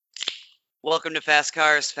Welcome to Fast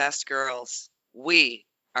Cars, Fast Girls. We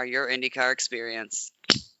are your IndyCar experience.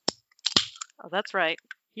 Oh, that's right.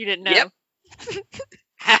 You didn't know. Yep.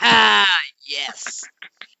 Ha yes.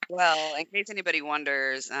 Well, in case anybody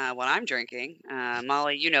wonders what I'm drinking,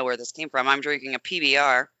 Molly, you know where this came from. I'm drinking a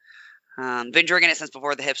PBR. Been drinking it since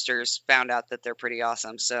before the hipsters found out that they're pretty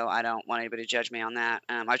awesome, so I don't want anybody to judge me on that.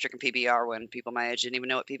 I was drinking PBR when people my age didn't even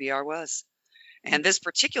know what PBR was. And this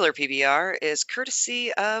particular PBR is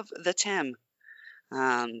courtesy of the Tim.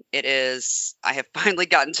 It is. I have finally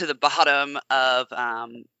gotten to the bottom of.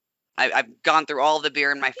 I've gone through all the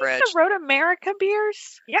beer in my fridge. The Road America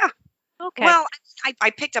beers? Yeah. Okay. Well, I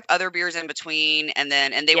picked up other beers in between, and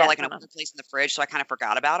they were like in a place in the fridge, so I kind of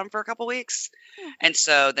forgot about them for a couple weeks. And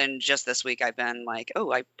so then just this week, I've been like,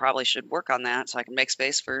 oh, I probably should work on that so I can make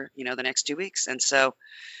space for the next 2 weeks. And so,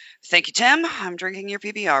 thank you, Tim. I'm drinking your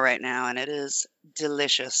PBR right now, and it is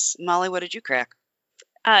delicious. Molly, what did you crack?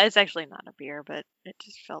 It's actually not a beer, but it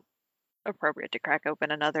just felt appropriate to crack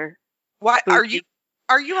open another. Why are you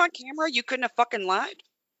on camera? You couldn't have fucking lied.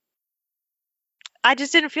 I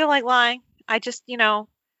just didn't feel like lying. I just, want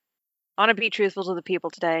to be truthful to the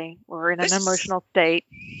people today. We're in an emotional state.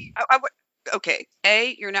 Okay.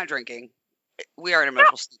 A, you're not drinking. We are in an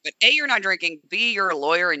emotional state. But A, you're not drinking. B, you're a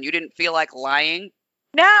lawyer and you didn't feel like lying.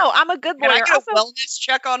 No, I'm a good lawyer. Can I get a wellness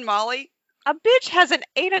check on Molly? A bitch has an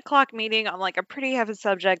 8:00 meeting on like a pretty heavy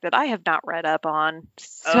subject that I have not read up on.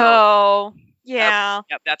 So, yeah.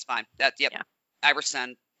 Yep, that's fine. Yep. Yeah. I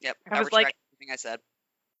rescind. Yep. I was like, everything I said.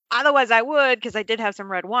 Otherwise, I would, because I did have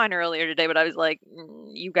some red wine earlier today, but I was like,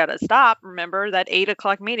 you got to stop. Remember, that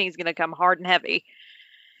 8:00 meeting is going to come hard and heavy.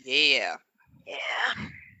 Yeah. Yeah.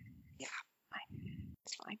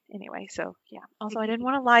 It's fine. Anyway, so, yeah. Also, I didn't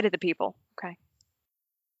want to lie to the people. Okay.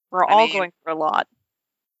 We're all going through a lot.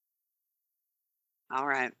 All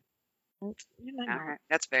right. All right.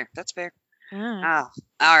 That's fair. Mm. Oh,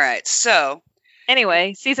 all right. So,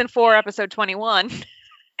 anyway, season 4, episode 21.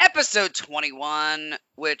 Episode 21,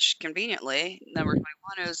 which conveniently, number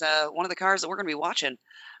 21 is one of the cars that we're going to be watching.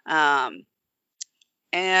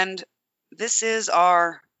 And this is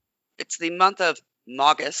it's the month of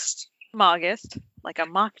August. August, like a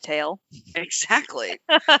mocktail. Exactly.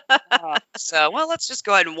 So, well, let's just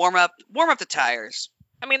go ahead and warm up the tires.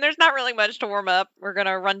 I mean, there's not really much to warm up. We're going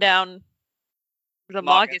to run down the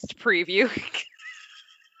August preview.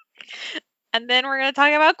 And then we're going to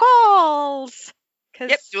talk about calls.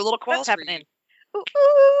 Yep, do a little calls happening.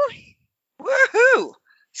 Woohoo!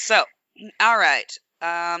 So, all right.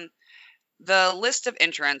 The list of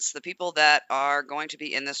entrants, the people that are going to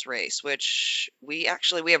be in this race, which we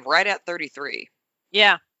have right at 33.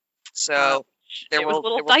 Yeah. So it was a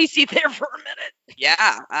little dicey there for a minute.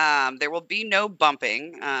 Yeah. There will be no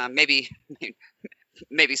bumping. Maybe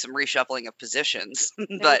some reshuffling of positions,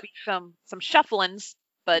 but some shufflings,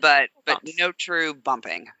 but no true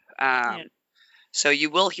bumping. So you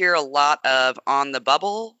will hear a lot of on the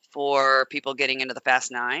bubble for people getting into the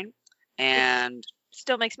Fast 9, and it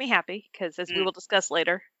still makes me happy because, as we will discuss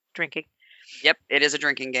later, drinking. Yep, it is a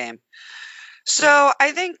drinking game. So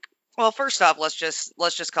I think, well, first off, let's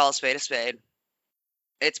just call a spade a spade.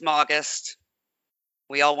 It's August.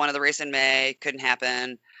 We all wanted the race in May. Couldn't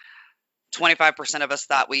happen. 25% of us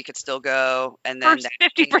thought we could still go, and then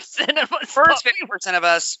 50% of us. First 50% of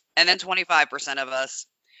us, and then 25% of us.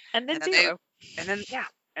 And then zero.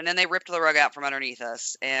 And then they ripped the rug out from underneath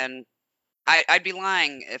us. And I'd be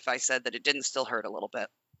lying if I said that it didn't still hurt a little bit.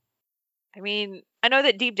 I mean, I know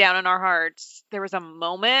that deep down in our hearts, there was a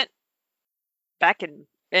moment back in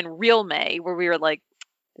real May where we were like,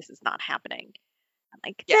 this is not happening.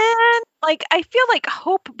 Then, I feel like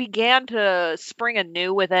hope began to spring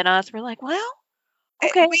anew within us. We're like, well,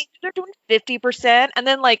 okay, they're doing 50%. And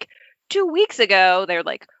then, 2 weeks ago, they're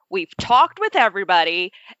like, we've talked with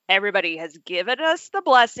everybody. Everybody has given us the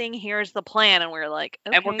blessing. Here's the plan. And we're like,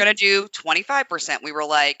 okay. And we're going to do 25%. We were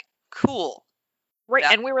like, cool. Right.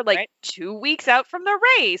 And we were like 2 weeks out from the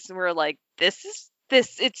race. And we were like, it's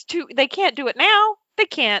too, they can't do it now. They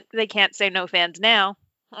can't say no fans now.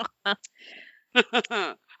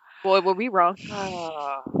 Boy, were we wrong.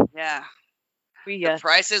 Yeah. The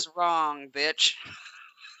price is wrong, bitch.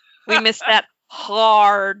 We missed that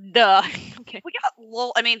hard. Okay. We got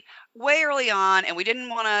way early on, and we didn't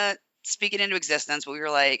want to speak it into existence, but we were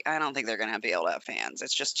like, I don't think they're going to be able to have fans.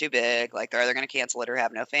 It's just too big. Like, they're either going to cancel it or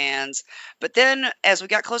have no fans. But then, as we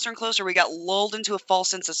got closer and closer, we got lulled into a false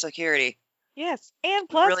sense of security. Yes, and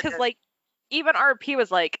plus, because even RP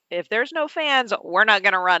was like, if there's no fans, we're not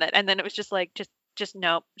going to run it. And then it was just like,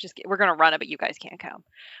 we're going to run it, but you guys can't come.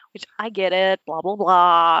 Which, I get it, blah, blah,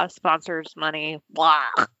 blah, sponsors, money, blah.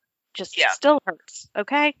 Still hurts,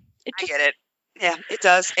 okay? It I just, get it. Yeah, it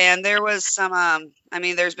does. And there was some. I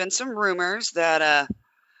mean, there's been some rumors that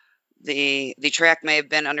the track may have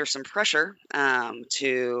been under some pressure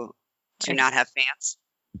to not have fans.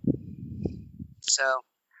 So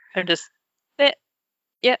I'm just, eh,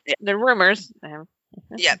 yeah, yeah, the rumors.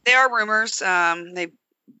 yeah, they are rumors. They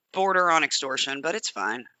border on extortion, but it's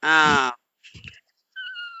fine.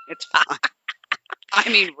 It's fine. I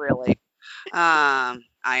mean, really.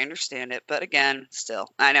 I understand it, but again, still,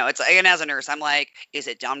 I know it's like, and as a nurse, I'm like, is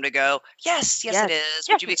it dumb to go? Yes, yes, it Yes, is. yes,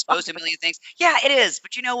 Would you be it's exposed to a million things? Yeah, it is.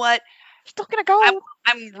 But you know what? still gonna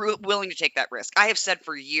I'm go. willing to take that risk. I have said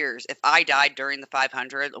for years, if I died during the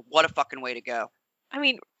 500, what a fucking way to go. I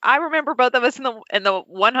mean, I remember both of us in the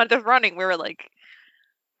 100th running. We were like,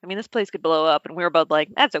 I mean, this place could blow up, and we were both like,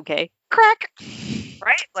 that's okay. Crack.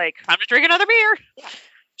 Right? Like, Time to drink another beer. yeah,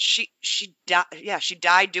 she died. Yeah, she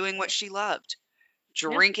died doing what she loved, Yeah.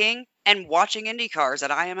 drinking and watching Indy cars at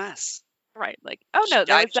IMS. Right. Like, oh She no,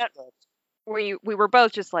 there died was that where we were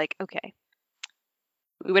both just like, okay.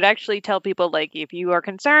 We would actually tell people like, if you are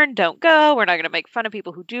concerned, don't go. We're not going to make fun of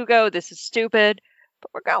people who do go. This is stupid,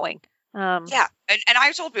 but we're going. Yeah, and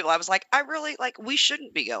I told people, I was like, I really like, we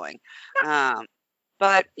shouldn't be going.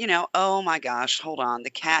 But you know, oh my gosh, hold on. The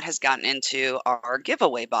cat has gotten into our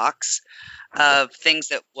giveaway box of things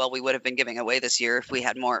that, well, we would have been giving away this year if we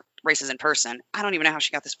had more races in person. I don't even know how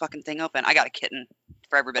she got this fucking thing open. I got a kitten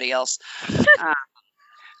for everybody else.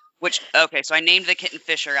 Okay, so I named the kitten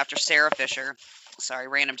Fisher after Sarah Fisher. Sorry,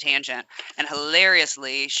 random tangent. And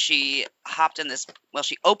hilariously, she hopped in this, well,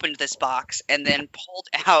 she opened this box and then pulled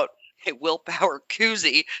out a willpower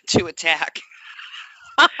koozie to attack.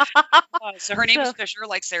 So her name is Fisher,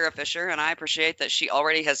 like Sarah Fisher, and I appreciate that she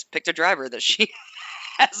already has picked a driver that she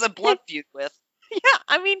has a blood feud with. Yeah,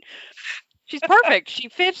 I mean, she's perfect. She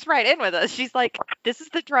fits right in with us. She's like, this is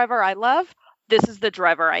the driver I love. This is the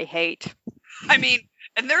driver I hate. I mean,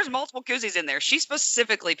 and there's multiple koozies in there. She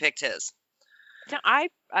specifically picked his. So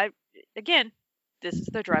again, this is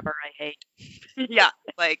the driver I hate. Yeah,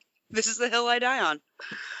 like, this is the hill I die on.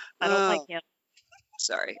 I don't like him.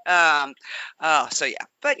 Sorry. So yeah,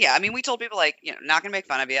 but yeah, I mean, we told people like, you know, not gonna make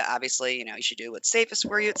fun of you. Obviously, you know, you should do what's safest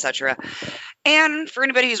for you, etc. And for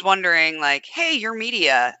anybody who's wondering, like, hey, you're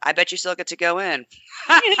media, I bet you still get to go in.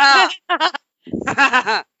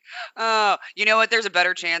 Oh, you know what? There's a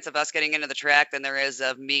better chance of us getting into the track than there is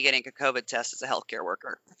of me getting a COVID test as a healthcare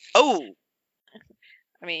worker. Oh,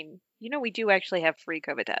 I mean, you know, we do actually have free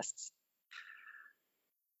COVID tests.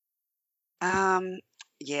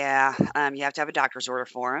 yeah, you have to have a doctor's order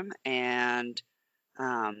for them, and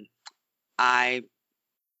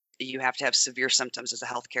you have to have severe symptoms as a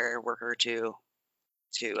healthcare worker to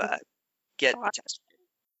get the test.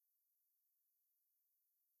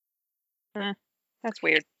 That's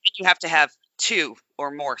weird. You have to have 2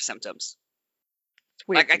 or more symptoms. It's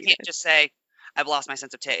weird. Like, I can't just say I've lost my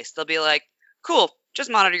sense of taste. They'll be like, cool,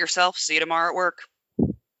 just monitor yourself. See you tomorrow at work.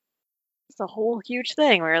 It's a whole huge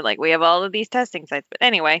thing where like we have all of these testing sites. But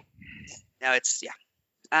anyway. No, it's yeah.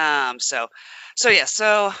 So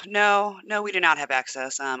no, we do not have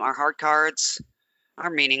access. Our hard cards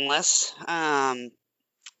are meaningless. They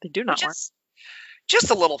do not work.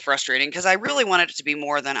 Just a little frustrating because I really wanted it to be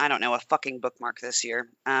more than, I don't know, a fucking bookmark this year.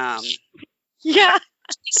 Yeah.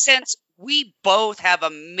 Since we both have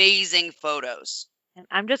amazing photos.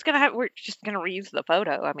 And we're just gonna reuse the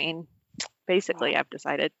photo. I mean, basically, I've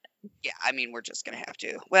decided. Yeah, I mean, we're just gonna have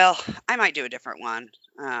to. Well, I might do a different one.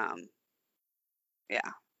 Yeah.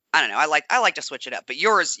 I don't know. I like to switch it up, but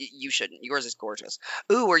yours, you shouldn't. Yours is gorgeous.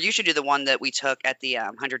 Ooh, or you should do the one that we took at the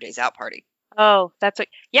 100 Days Out party. Oh, that's what.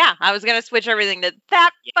 Yeah, I was gonna switch everything to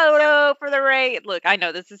that photo for the raid. Look, I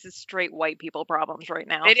know this is straight white people problems right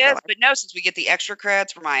now. It is, but no, since we get the extra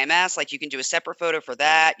creds from IMS, like you can do a separate photo for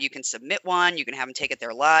that. You can submit one. You can have them take it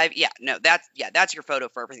there live. Yeah, no, that's your photo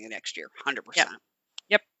for everything next year, 100%.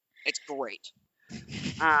 Yep. It's great.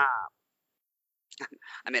 I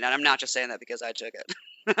mean, and I'm not just saying that because I took it.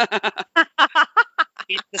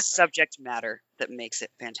 It's the subject matter that makes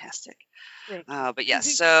it fantastic. But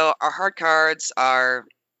yes, so our hard cards are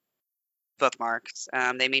bookmarks.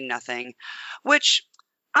 They mean nothing, which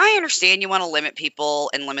I understand you want to limit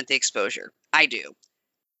people and limit the exposure. I do.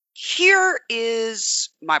 Here is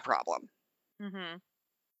my problem. Mm-hmm.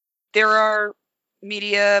 There are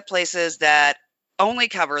media places that only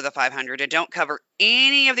cover the 500 and don't cover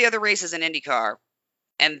any of the other races in IndyCar,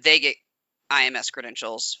 and they get IMS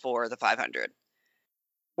credentials for the 500.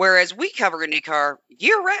 Whereas we cover IndyCar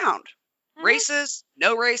year round. Mm-hmm. Races,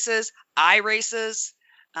 no races, I races,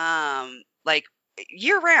 like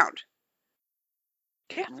year round.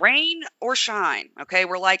 Yeah. Rain or shine, okay?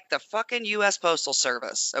 We're like the fucking U.S. Postal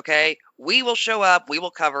Service, okay? We will show up, we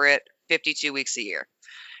will cover it 52 weeks a year.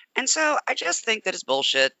 And so I just think that it's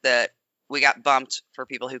bullshit that we got bumped for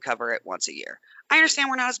people who cover it once a year. I understand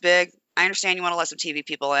we're not as big. I understand you want to let some TV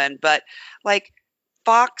people in, but like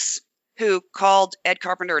Fox, who called Ed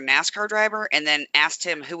Carpenter a NASCAR driver and then asked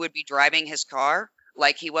him who would be driving his car,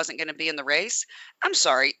 like he wasn't going to be in the race. I'm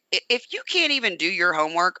sorry. If you can't even do your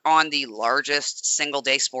homework on the largest single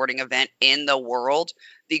day sporting event in the world,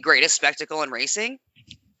 the greatest spectacle in racing,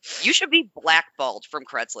 you should be blackballed from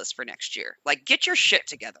Craigslist for next year. Like, get your shit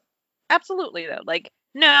together. Absolutely, though. Like,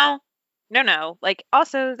 no. Like,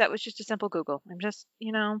 also, that was just a simple Google. I'm just,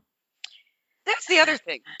 That's the other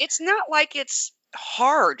thing. It's not like it's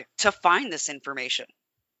hard to find this information.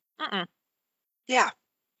 Mm-mm. Yeah.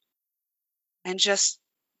 And just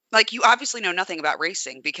like you obviously know nothing about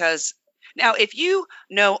racing because now if you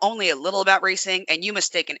know only a little about racing and you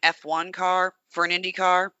mistake an F1 car for an Indy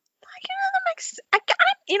car,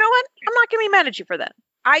 you know what? I'm not going to be mad at you for that.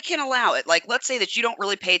 I can allow it. Like, let's say that you don't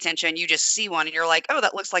really pay attention, you just see one and you're like, oh,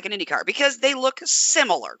 that looks like an Indy car because they look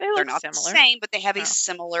similar. They're not the same, but they have a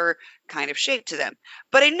similar kind of shape to them.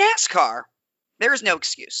 But in NASCAR, there is no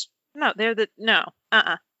excuse. No, no. No.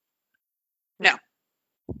 No.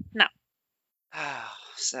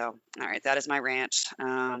 So, all right, that is my rant.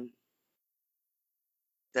 I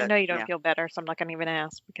know you don't feel better, so I'm not going to even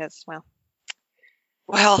ask because,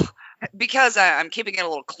 well, because I'm keeping it a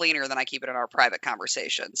little cleaner than I keep it in our private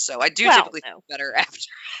conversations. So I do typically feel better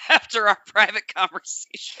after our private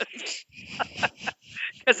conversations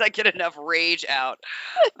because I get enough rage out.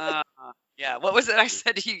 Yeah, what was it I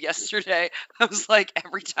said to you yesterday? I was like,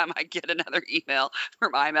 every time I get another email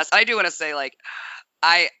from IMS, I do want to say, like,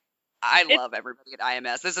 I love everybody at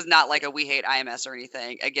IMS. This is not like a we hate IMS or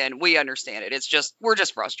anything. Again, we understand it. It's just we're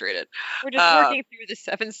just frustrated. We're just working through the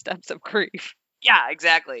 7 steps of grief. Yeah,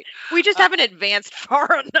 exactly. We just haven't advanced far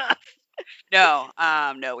enough.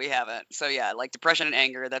 No, we haven't. So yeah, like depression and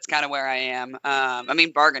anger, that's kind of where I am. I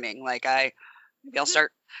mean bargaining. Like maybe I'll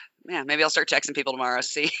start texting people tomorrow,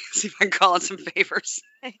 see if I can call in some favors.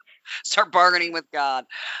 Start bargaining with God.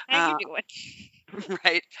 How you doing?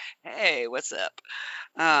 Right. Hey, what's up?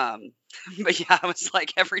 But yeah, I was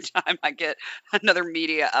like, every time I get another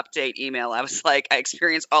media update email, I was like, I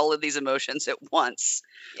experience all of these emotions at once.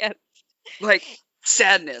 Yeah. Like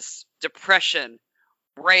sadness, depression,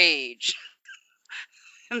 rage.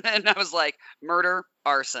 And then I was like, murder,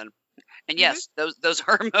 arson. And yes, those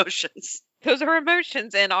are emotions. Those are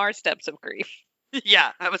emotions in our steps of grief.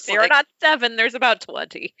 Yeah, I was there are not 7, there's about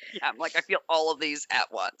 20. Yeah, I'm like, I feel all of these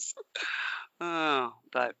at once. Oh,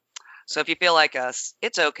 but so if you feel like us,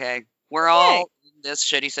 it's okay. We're all in this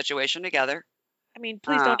shitty situation together. I mean,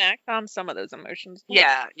 please don't act on some of those emotions.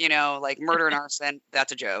 Yeah, like murder and arson,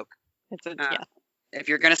 that's a joke. Yeah. If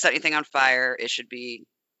you're going to set anything on fire, it should be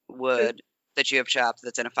wood that you have chopped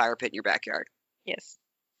that's in a fire pit in your backyard. Yes.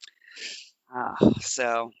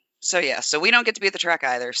 So we don't get to be at the track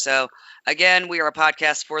either. So again, we are a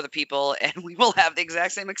podcast for the people, and we will have the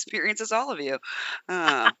exact same experience as all of you.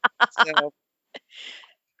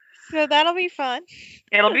 So that'll be fun.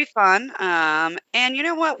 It'll be fun. And you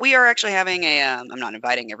know what? We are actually having I'm not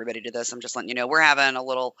inviting everybody to this. I'm just letting you know we're having a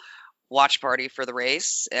little watch party for the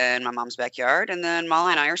race in my mom's backyard. And then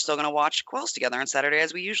Molly and I are still going to watch Quells together on Saturday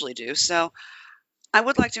as we usually do. So I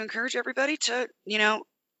would like to encourage everybody to,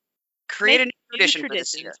 create a new tradition for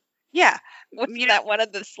this year. Yeah. Wasn't that one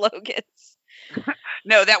of the slogans?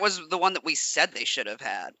 No, that was the one that we said they should have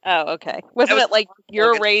had. Oh, okay. Wasn't it like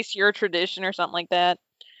your race, your tradition or something like that?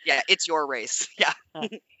 Yeah, it's your race. Yeah. Oh.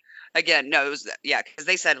 Again, no, it was, because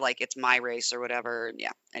they said like it's my race or whatever.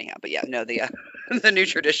 Yeah. Anyhow, but yeah, no, the the new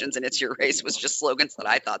traditions and it's your race was just slogans that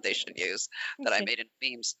I thought they should use that I made into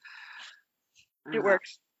memes. It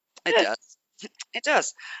works. It does. It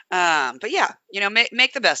does. But yeah,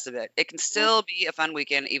 make the best of it. It can still be a fun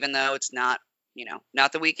weekend, even though it's not,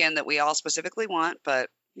 not the weekend that we all specifically want, but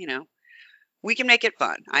we can make it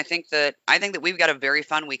fun. I think that we've got a very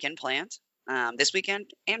fun weekend planned, this weekend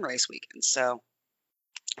and race weekend. So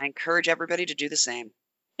I encourage everybody to do the same.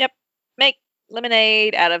 Yep. Make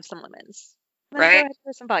lemonade out of some lemons. Right. Go ahead and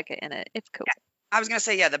put some vodka in it. It's cool. Yeah. I was gonna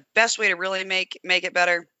say, the best way to really make it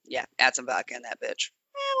better, add some vodka in that bitch.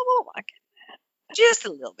 Yeah, a little vodka. Just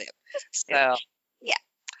a little bit. So, yeah.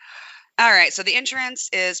 All right. So the entrance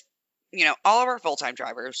is, all of our full-time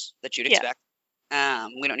drivers that you'd expect.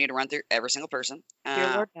 We don't need to run through every single person.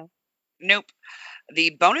 Dear Lord, no. Nope.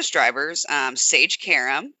 The bonus drivers, Sage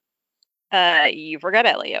Karam. You forgot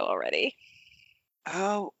Elio already.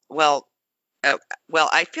 Oh, well,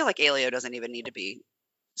 I feel like Elio doesn't even need to be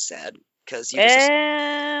said because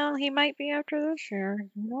Well, he might be after this year. I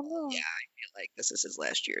don't know. Yeah, I feel like this is his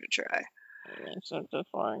last year to try.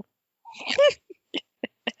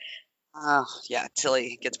 Yeah, till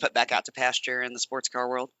he gets put back out to pasture in the sports car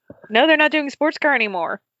world. No, they're not doing sports car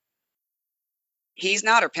anymore. He's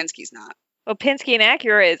not, or Penske's not. Well, Penske and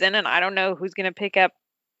Acura isn't, and I don't know who's going to pick up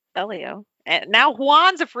Elio. And now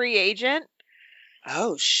Juan's a free agent.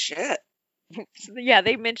 Oh shit! Yeah,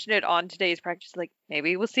 they mentioned it on today's practice. Like,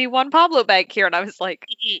 maybe we'll see Juan Pablo back here, and I was like,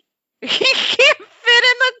 he can't fit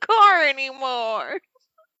in the car anymore.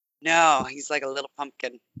 No, he's like a little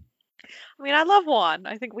pumpkin. I mean, I love Juan.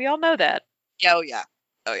 I think we all know that. Oh yeah,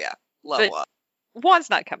 love But- Juan. Juan's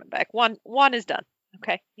not coming back. Juan is done.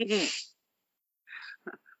 Okay.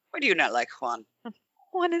 Why do you not like Juan?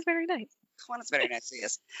 Juan is very nice. Juan is very nice.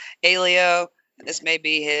 Yes, Elio. This may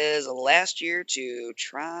be his last year to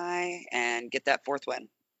try and get that 4th win.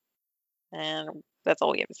 And that's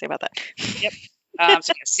all we have to say about that. So yeah,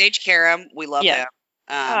 Sage Karam, we love Yeah. him.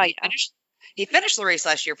 Oh, he yeah. he finished the race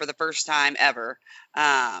last year for the first time ever.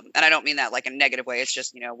 And I don't mean that like a negative way. It's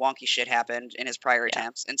just, wonky shit happened in his prior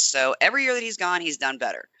attempts. And so every year that he's gone, he's done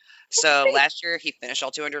better. So last year he finished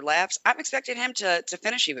all 200 laps. I'm expecting him to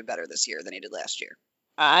finish even better this year than he did last year.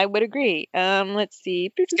 I would agree. Let's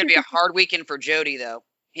see. It's going to be a hard weekend for Jody, though.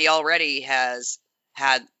 He already has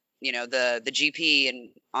had, the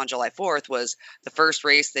GP on July 4th was the first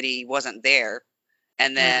race that he wasn't there.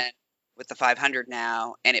 And then with the 500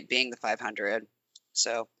 now, and it being the 500.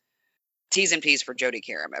 So T's and P's for Jody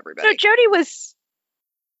Karam, everybody. No, Jody was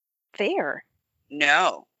there.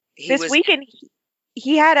 No. This weekend,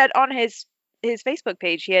 he had it on his Facebook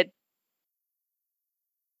page. He had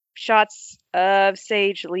shots of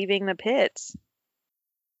Sage leaving the pits.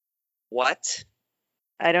 What?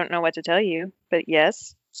 I don't know what to tell you, but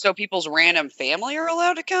yes. So people's random family are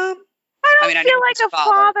allowed to come? I know feel it's like a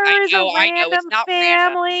father. father I is know, a I know, it's random not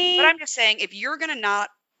random. family. But I'm just saying, if you're going to not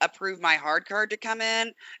approve my hard card to come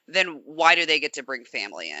in, then why do they get to bring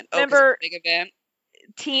family in? Oh, 'cause Remember- it's a big event?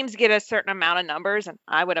 Teams get a certain amount of numbers, and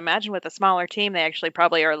I would imagine with a smaller team, they actually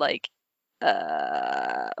probably are like,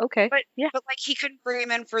 okay. But- yeah. But like he couldn't bring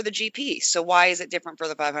him in for the GP, so why is it different for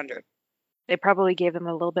the 500? They probably gave them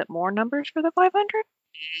a little bit more numbers for the 500.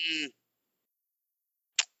 If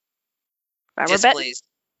I were Just betting. please,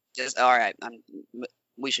 just all right.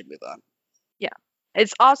 We should move on.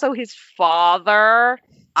 It's also his father.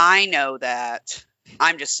 I know that.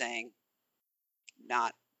 I'm just saying,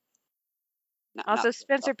 not. Also, not-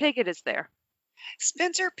 Spencer Piggott is there.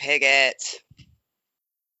 Spencer Piggott.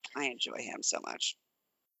 I enjoy him so much.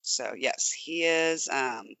 So yes, he is.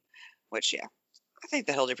 Which I think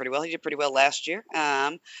that he'll do pretty well. He did pretty well last year.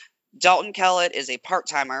 Dalton Kellett is a part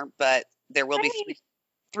timer, but there will be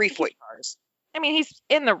three Foyt cars. I mean, he's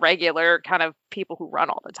in the regular kind of people who run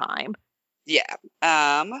all the time. Yeah.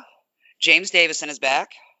 James Davison is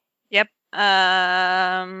back. Yep.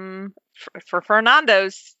 For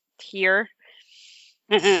Fernando's here.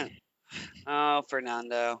 Oh,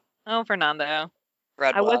 Fernando. Oh, Fernando.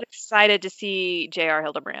 Red I was Blood. excited to see J.R.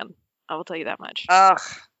 Hildebrand. I will tell you that much. Ugh.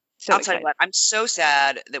 So I'll tell you excited. what. I'm so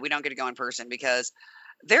sad that we don't get to go in person because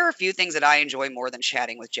there are a few things that I enjoy more than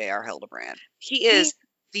chatting with J.R. Hildebrand. He is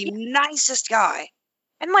the nicest guy.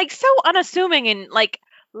 And like so unassuming and like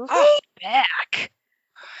laid back.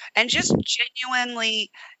 And just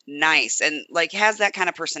genuinely nice and like has that kind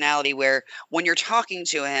of personality where when you're talking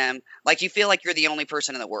to him, like you feel like you're the only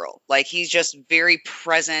person in the world. Like he's just very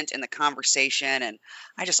present in the conversation. And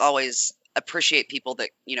I just always appreciate people that,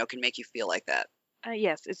 can make you feel like that.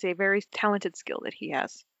 Yes, it's a very talented skill that he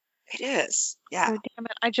has. It is. Yeah. So damn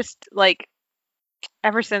it. I just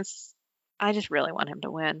ever since I just really want him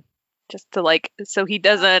to win. Just to so he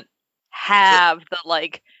doesn't have the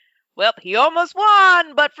well, he almost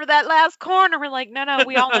won, but for that last corner, we're like, no,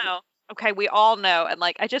 we all know. Okay, we all know. And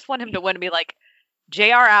I just want him to win and be like,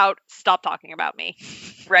 JR out, stop talking about me.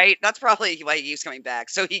 Right? That's probably why he keeps coming back.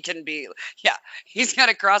 So he can be, he's going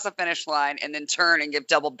to cross a finish line and then turn and give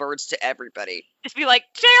double birds to everybody. Just be like,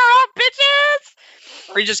 JR out, bitches!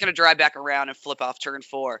 Or he's just going to drive back around and flip off turn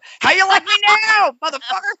 4. How you like me now,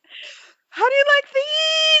 motherfucker? How do you like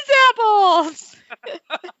these apples?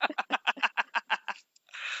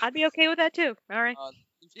 I'd be okay with that too. All right.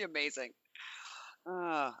 It'd be amazing.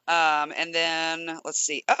 And then let's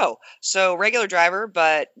see. Oh, so regular driver,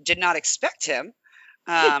 but did not expect him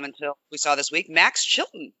until we saw this week. Max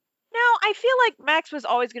Chilton. No, I feel like Max was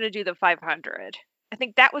always going to do the 500. I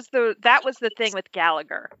think that was the thing with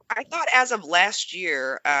Gallagher. I thought as of last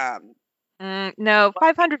year. No,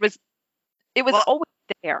 500 was always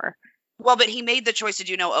there. Well, but he made the choice to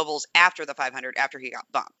do no ovals after the 500 after he got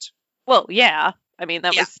bumped. Well, yeah. I mean,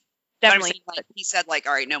 that was But I'm definitely. saying, like, he said, like,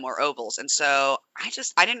 all right, no more ovals. And so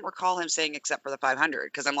I didn't recall him saying except for the 500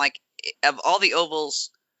 because I'm like, of all the ovals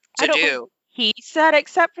I to don't believe do, he said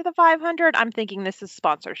except for the 500. I'm thinking this is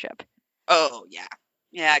sponsorship. oh, yeah.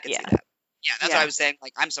 Yeah, I could see Yeah. that. Yeah, that's what Yeah. I was saying.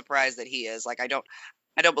 Like, I'm surprised that he is. Like, I don't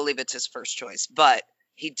believe it's his first choice, but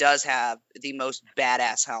he does have the most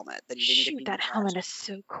badass helmet that he didn't get Shoot, to that use last helmet year. is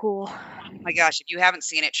so cool. Oh my gosh, if you haven't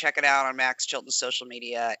seen it, check it out on Max Chilton's social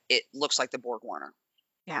media. It looks like the Borg Warner.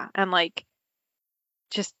 Yeah, and like,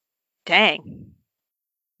 just dang.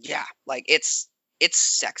 Yeah, like it's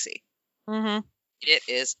sexy. Mm-hmm. It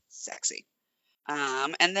is sexy.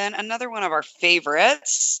 And then another one of our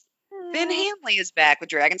favorites, Ben Hanley is back with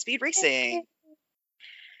Dragon Speed Racing.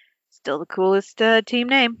 Still the coolest team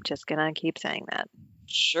name. Just gonna keep saying that.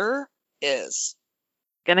 Sure is.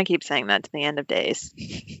 Gonna keep saying that to the end of days.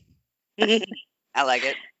 I like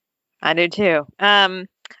it. I do too.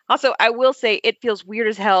 Also, I will say it feels weird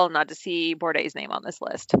as hell not to see Bourdais' name on this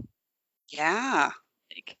list. Yeah,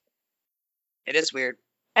 Like, it is weird.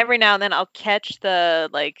 every now and then I'll catch the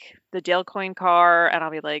Dale Coyne car and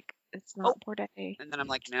I'll be like, it's not Bourdais. And then I'm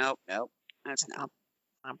like, nope, that's not.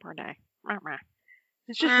 Not Bourdais.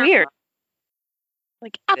 It's just weird.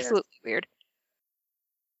 Like, absolutely weird.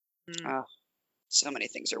 Oh, so many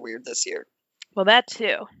things are weird this year. Well, that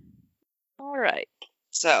too. All right.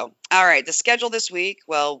 So, all right, the schedule this week.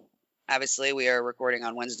 Well, obviously we are recording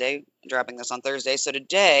on Wednesday, dropping this on Thursday. So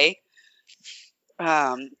today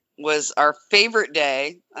was our favorite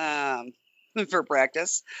day for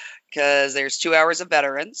practice because there's 2 hours of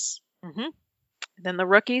veterans. Mm-hmm. Then the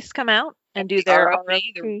rookies come out and do The their ROP,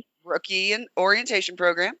 the rookie and orientation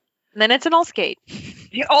program. And then it's an all skate.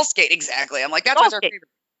 Yeah, all skate, exactly. I'm like, that's what's our favorite.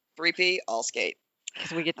 3P, all skate.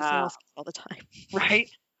 Because we get to see all skate all the time. Right?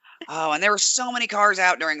 Oh, and there were so many cars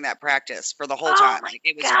out during that practice for the whole time. Like,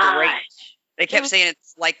 it was great. They kept saying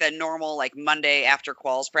it's like the normal, like, Monday after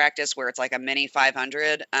quals practice where it's like a mini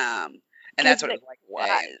 500. And that's what it was like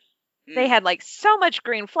today. They had like so much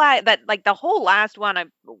green flag that like the whole last one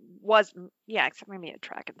except maybe a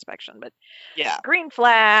track inspection, but yeah, green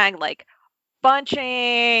flag, like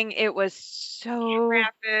bunching. It was so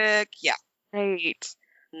traffic. Yeah. Great.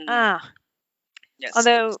 Yes.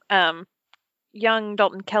 Although young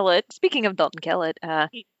Dalton Kellett, speaking of Dalton Kellett,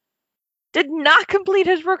 did not complete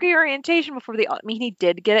his rookie orientation before he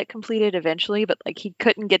did get it completed eventually, but like he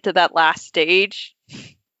couldn't get to that last stage.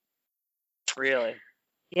 Really?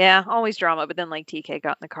 Yeah, always drama. But then like TK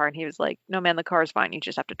got in the car and he was like, "No, man, the car's fine. You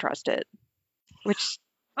just have to trust it." Which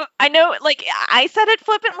I know, like I said it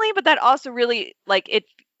flippantly, but that also really like it.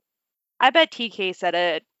 I bet TK said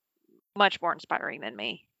it much more inspiring than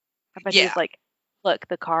me. I bet he was like, "Look,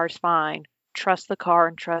 the car's fine. Trust the car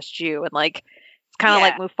and trust you." And like it's kind of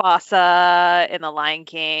like Mufasa in The Lion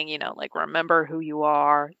King, you know, like remember who you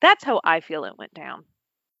are. That's how I feel it went down.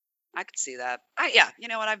 I could see that. You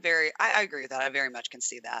know what? I agree with that. I very much can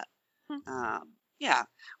see that. Yeah.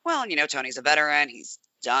 Well, you know, Tony's a veteran. He's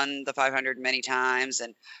done the 500 many times,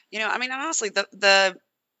 and you know, I mean, honestly, the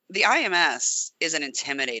IMS is an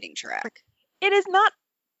intimidating track. It is not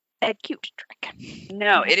a cute track.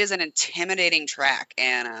 No, it is an intimidating track,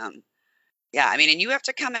 and yeah, I mean, and you have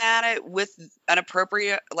to come at it with an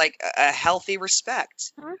appropriate, like a healthy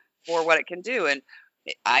respect for what it can do, and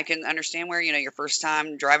I can understand where, you know, your first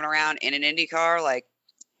time driving around in an Indy car, like,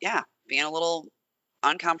 yeah, being a little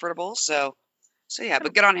uncomfortable. So yeah,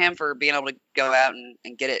 but good on him for being able to go out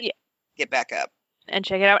and get back up and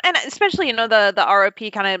check it out. And especially, you know, the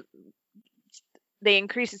ROP kind of, they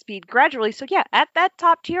increase the speed gradually. So yeah, at that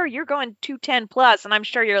top tier, you're going 210 plus. And I'm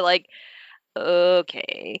sure you're like,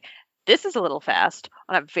 okay, this is a little fast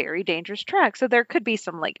on a very dangerous track. So there could be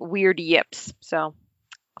some like weird yips. So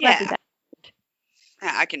yeah.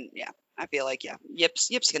 I feel like,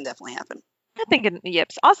 yips can definitely happen. I think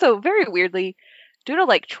yips. Also, very weirdly, due to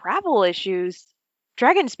like travel issues,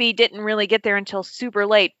 Dragon Speed didn't really get there until super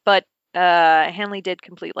late, but Hanley did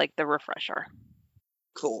complete like the refresher.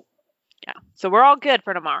 Cool. Yeah. So we're all good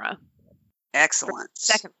for tomorrow. Excellent.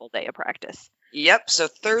 Second full day of practice. Yep. So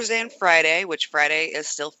Thursday and Friday, which Friday is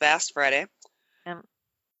still Fast Friday.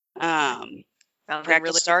 Practice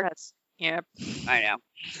really starts. Yep. I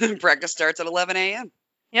know. Practice starts at 11 a.m.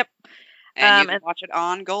 Yep. And you can watch it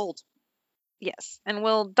on Gold. Yes. And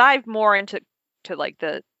we'll dive more into like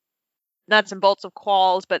the nuts and bolts of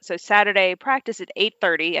quals. But so Saturday practice at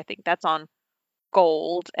 8:30. I think that's on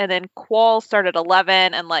Gold. And then quals start at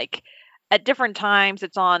 11. And like at different times,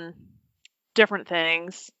 it's on different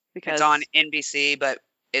things. Because it's on NBC, but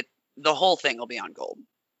the whole thing will be on Gold.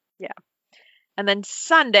 Yeah. And then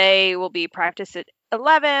Sunday will be practice at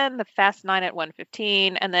 11, the Fast 9 at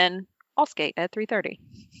 1:15, and then all skate at 3:30.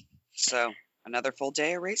 So another full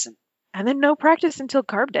day of racing. And then no practice until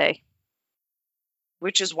carb day.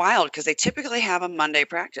 Which is wild because they typically have a Monday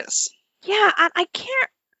practice. Yeah, I can't.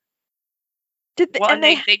 And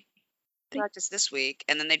they practice this week,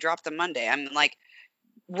 and then they drop the Monday. I'm like,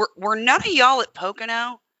 were none of y'all at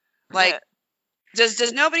Pocono? Like,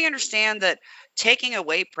 does nobody understand that taking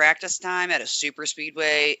away practice time at a super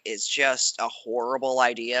speedway is just a horrible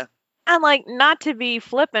idea? And like, not to be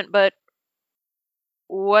flippant, but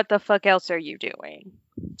what the fuck else are you doing?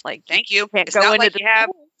 Like, thank you. It's not like you have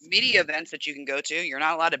media events that you can go to. You're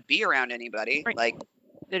not allowed to be around anybody. Right. Like,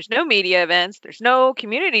 there's no media events. There's no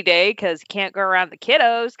community day because you can't go around the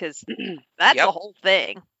kiddos because that's the whole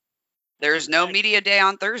thing. There's no media day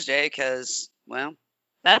on Thursday because, well,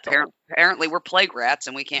 that's apparently we're plague rats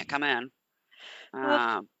and we can't come in.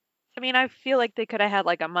 Well, I mean, I feel like they could have had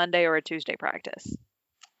like a Monday or a Tuesday practice.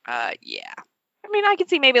 Yeah. I mean, I can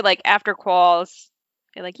see maybe like after quals,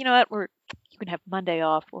 they're like, you know what, you can have Monday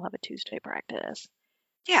off. We'll have a Tuesday practice.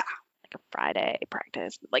 Yeah. Like a Friday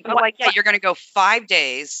practice. Like, you're going to go 5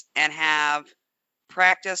 days and have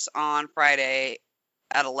practice on Friday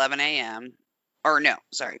at 11 a.m. Or no,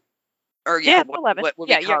 sorry. Or yeah, 11. What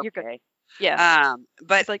yeah, you're good. Yeah.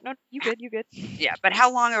 But it's like, no, you good. Yeah, but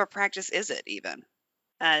how long of a practice is it even?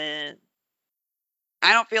 I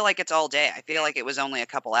don't feel like it's all day. I feel like it was only a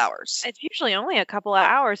couple hours. It's usually only a couple of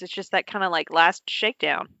hours. It's just that kind of like last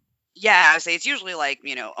shakedown. Yeah, I would say it's usually like,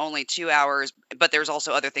 only 2 hours, but there's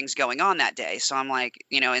also other things going on that day. So I'm like,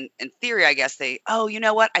 in theory, I guess you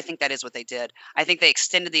know what? I think that is what they did. I think they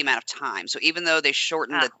extended the amount of time. So even though they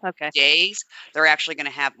shortened the days, they're actually going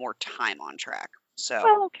to have more time on track. So,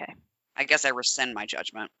 well, okay. I guess I rescind my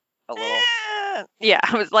judgment a little. Yeah,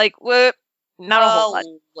 I was like, whoop. Not a whole lot.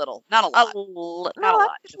 Not a lot. Not a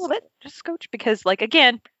lot. Just a little bit. Just scotch. Because, like,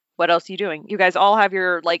 again, what else are you doing? You guys all have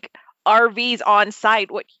your, like, RVs on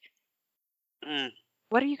site. What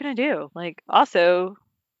are you going to do? Like, also,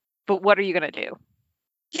 but what are you going to do?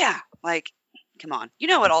 Yeah. Like, come on. You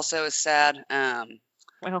know what also is sad?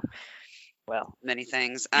 Well, many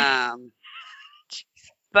things.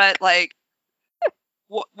 But, like,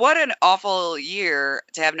 what an awful year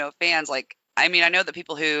to have no fans. Like, I mean, I know that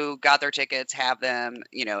people who got their tickets have them,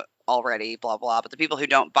 already, blah, blah, but the people who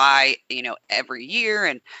don't buy, every year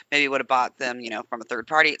and maybe would have bought them, from a third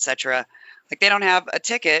party, etc., like they don't have a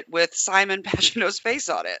ticket with Simon Pagenaud's face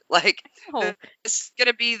on it. Like, it's going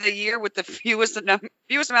to be the year with the fewest amount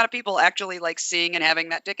of people actually like seeing and having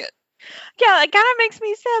that ticket. Yeah, it kind of makes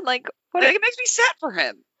me sad. Like, it makes me sad for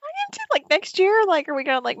him. Like next year, like, are we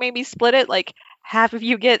gonna like maybe split it? Like, half of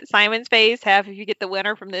you get Simon's face, half of you get the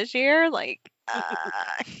winner from this year. Like,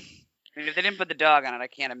 I mean, if they didn't put the dog on it, I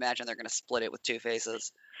can't imagine they're gonna split it with two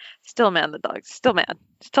faces. Still mad, the dog's still mad.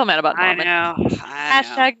 Still mad about Norman. I know.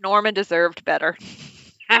 Hashtag Norman deserved better.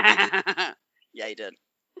 Yeah, he did.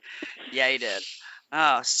 Yeah, he did.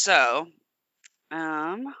 Oh, so,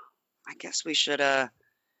 I guess we should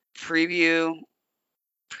preview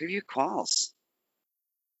quals.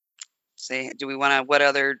 Say, do we want to? What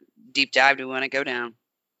other deep dive do we want to go down?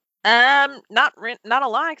 Not a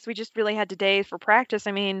lot, because we just really had today for practice.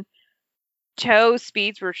 I mean, toe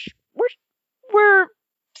speeds were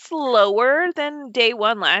slower than day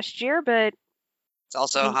one last year, but it's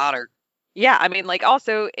also hotter. Yeah, I mean, like,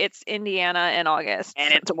 also it's Indiana in August,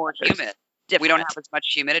 and it's more humid. We don't have as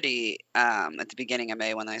much humidity at the beginning of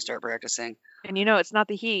May when I start practicing. And it's not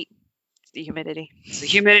the heat; it's the humidity. It's the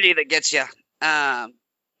humidity that gets you.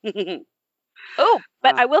 Oh,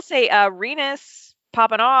 but I will say, Renus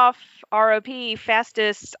popping off ROP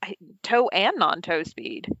fastest toe and non-toe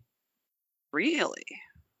speed. Really?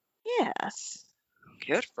 Yes.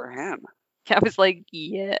 Good for him. I was like,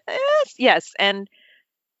 yes. And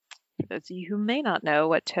for those of you who may not know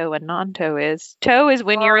what toe and non-toe is, toe is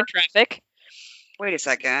when you're in traffic. Wait a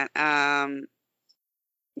second. No,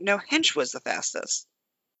 Hinch was the fastest.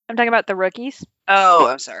 I'm talking about the rookies. Oh,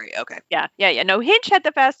 I'm sorry. Okay. Yeah. No, Hinch had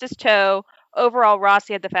the fastest toe. Overall,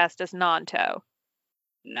 Rossi had the fastest non-toe.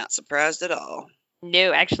 Not surprised at all.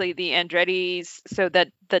 No, actually, the Andretti's, so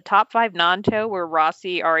that the top 5 non-toe were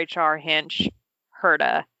Rossi, RHR, Hinch,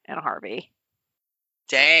 Herta, and Harvey.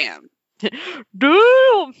 Damn.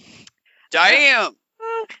 Damn.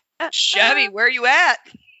 Chevy, where you at?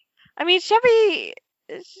 I mean, Chevy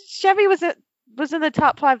was in the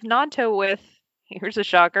top 5 non-toe with, here's a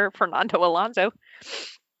shocker, Fernando Alonso.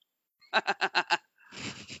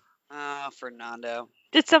 Oh, Fernando.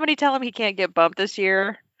 Did somebody tell him he can't get bumped this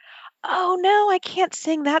year? Oh, no, I can't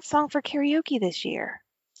sing that song for karaoke this year.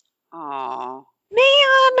 Aw.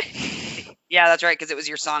 Man! Yeah, that's right, because it was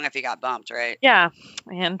your song if he got bumped, right? Yeah,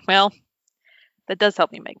 and, well, that does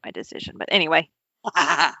help me make my decision. But anyway,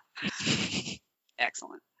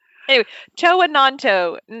 Excellent. Tow and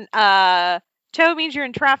non-tow. Tow means you're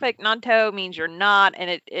in traffic. Non-tow means you're not,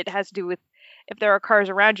 and it has to do with if there are cars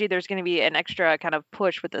around you. There's going to be an extra kind of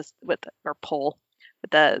push or pull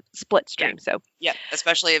with the split stream. Yeah. So yeah,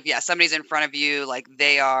 especially if somebody's in front of you, like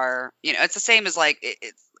they are. It's the same as like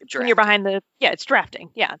it's when you're behind it's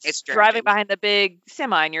drafting. Yeah, it's driving behind the big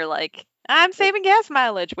semi, and you're like, I'm saving gas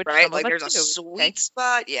mileage, which right, like there's a sweet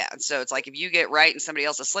spot. Yeah, so it's like if you get right and somebody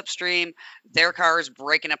else is slipstream, their car is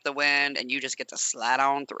breaking up the wind, and you just get to slide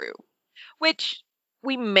on through. Which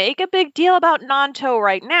we make a big deal about non-tow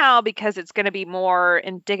right now because it's going to be more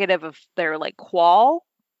indicative of their like qual.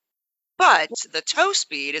 But the tow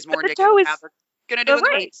speed is more indicative of how they're going to do the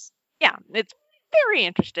race. Yeah, it's very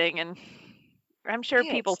interesting, and I'm sure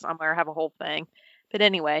people somewhere have a whole thing. But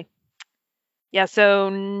anyway, yeah,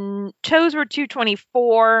 so tows were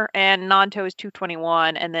 224 and non-tow is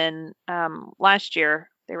 221. And then last year,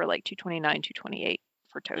 they were like 229, 228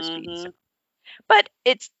 for tow speed. So. But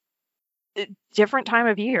it's a different time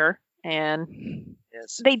of year, and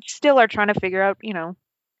they still are trying to figure out,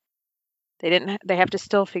 they have to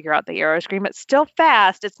still figure out the aero screen. It's still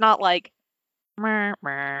fast. It's not like,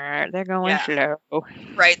 they're going slow.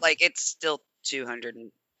 Right, like it's still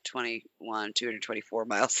 221, 224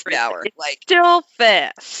 miles per hour. It's like still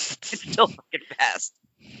fast. It's still fucking fast.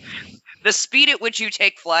 The speed at which you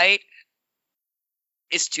take flight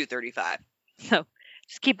is 235. So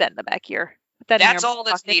just keep that in the back here. That's all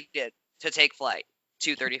that's needed to take flight.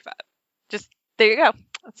 235. Just there you go.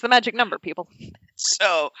 That's the magic number, people.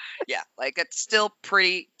 So yeah, like it's still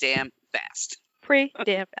pretty damn fast. Pretty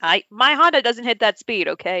damn. My Honda doesn't hit that speed.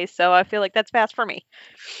 Okay, so I feel like that's fast for me.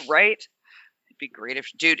 Right. Be great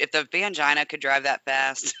if the Vangina could drive that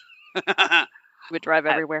fast. Would drive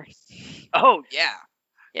everywhere. Oh yeah.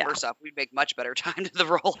 First off, we'd make much better time to the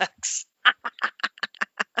Rolex.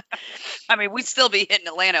 I mean, we'd still be hitting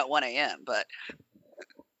Atlanta at 1 a.m., but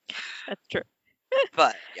that's true.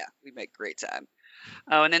 But yeah, we'd make great time.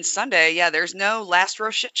 Oh, and then Sunday, there's no last row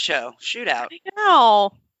shootout. I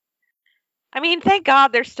know. I mean, thank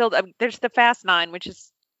God there's the Fast 9, which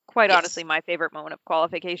is quite honestly my favorite moment of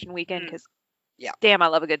qualification weekend because damn, I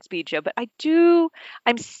love a good speed show. But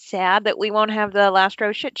I'm sad that we won't have the last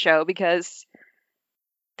row shit show because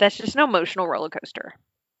that's just an emotional roller coaster.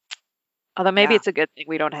 Although maybe it's a good thing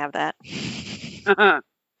we don't have that.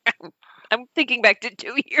 I'm thinking back to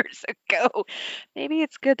 2 years ago. Maybe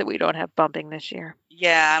it's good that we don't have bumping this year.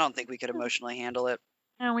 Yeah, I don't think we could emotionally handle it.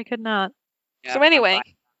 No, we could not. Yeah, so anyway.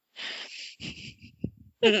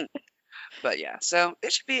 But yeah, so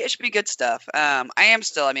it should be good stuff.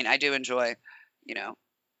 I do enjoy,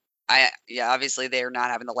 obviously they're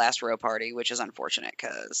not having the last row party, which is unfortunate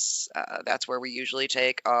because that's where we usually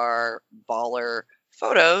take our baller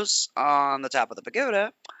photos on the top of the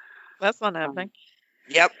pagoda. That's not happening.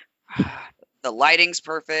 Yep. The lighting's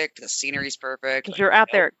perfect. The scenery's perfect. Because you're out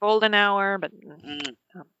there at golden hour, but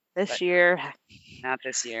this year. Not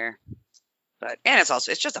this year. And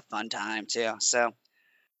it's just a fun time too. So,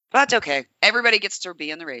 but it's okay. Everybody gets to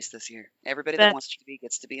be in the race this year. Everybody that wants to be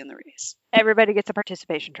gets to be in the race. Everybody gets a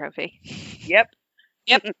participation trophy. Yep.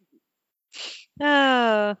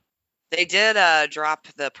 Oh. They did drop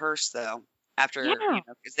the purse though after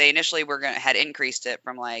because they initially had increased it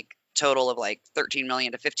from like total of like 13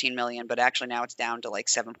 million to 15 million, but actually now it's down to like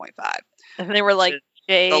 7.5. And they were like,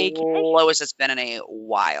 the lowest it's been in a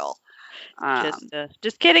while.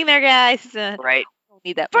 Just kidding there, guys. Right. Don't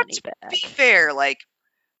need that but money back. To be fair, like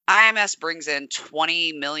IMS brings in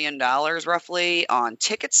 $20 million roughly on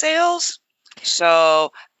ticket sales.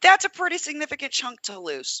 So that's a pretty significant chunk to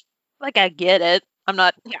lose. Like, I get it. I'm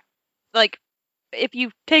not, like, if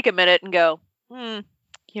you take a minute and go,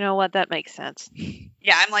 you know what, that makes sense.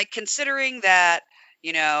 Yeah, I'm like, considering that,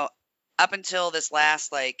 up until this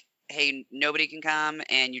last, like, hey, nobody can come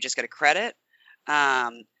and you just get a credit,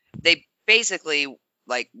 they basically,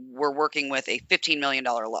 like, were working with a $15 million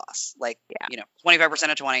loss. Like,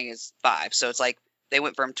 25% of 20 is 5. So it's like they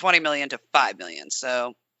went from 20 million to 5 million.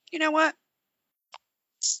 So, you know what?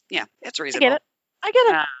 It's reasonable. I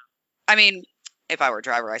get it. I mean, if I were a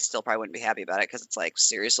driver, I still probably wouldn't be happy about it because it's like,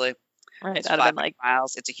 seriously. Right. It's 5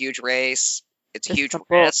 miles. It's a huge race. It's a huge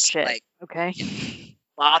risk. Like, okay.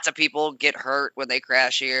 Lots of people get hurt when they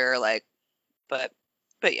crash here. Like, but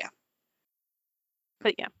yeah.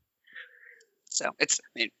 So it's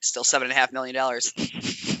still $7.5 million.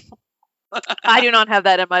 I do not have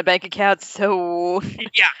that in my bank account, so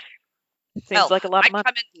yeah, it seems like a lot of money. I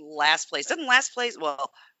come in last place. Doesn't last place?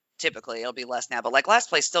 Well, typically it'll be less now, but like last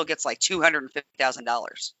place still gets like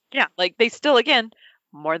 $250,000. Yeah, like they still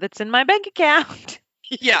more that's in my bank account.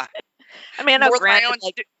 Yeah. I mean, I know, more than I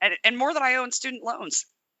granted, own and more than I own student loans.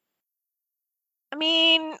 I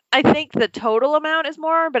mean, I think the total amount is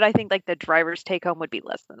more, but I think like the driver's take home would be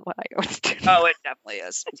less than what I owe student. Oh, it definitely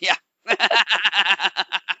is. Yeah.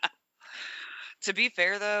 To be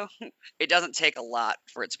fair, though, it doesn't take a lot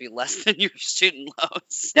for it to be less than your student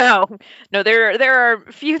loans. No, there are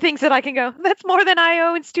a few things that I can go, that's more than I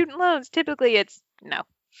owe in student loans. Typically, it's no.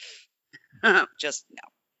 Just no.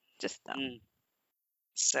 Just no.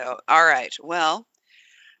 So, all right. Well,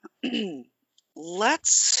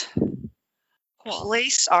 let's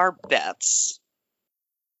place our bets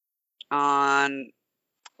on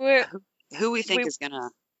who we think is going to.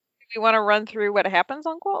 We want to run through what happens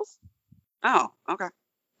on Qualls? Oh, okay.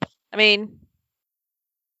 I mean,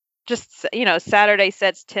 just, Saturday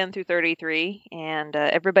sets 10 through 33, and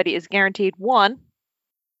everybody is guaranteed one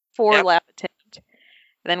 4-lap attempt.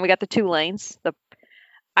 And then we got the 2 lanes.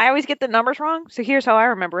 I always get the numbers wrong, so here's how I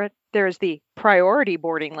remember it. There's the priority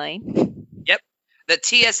boarding lane. Yep. The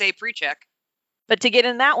TSA pre-check. But to get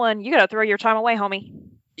in that one, you got to throw your time away, homie.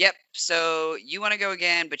 Yep. So you want to go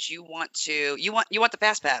again, but you want the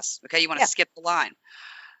fast pass. Okay. You want to skip the line.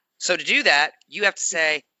 So to do that, you have to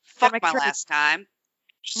say, fuck my last time.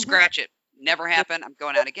 Scratch it. Never happened. I'm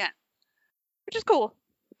going out again. Which is cool.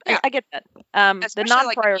 Yeah. I get that. Especially the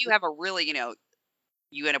non-priority. if you have a really,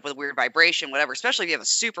 you end up with a weird vibration, whatever, especially if you have a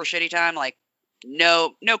super shitty time, like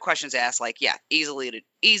no questions asked, like, yeah,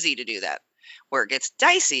 easy to do that. Where it gets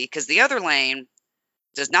dicey, because the other lane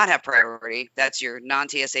does not have priority. That's your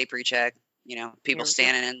non-TSA pre-check, people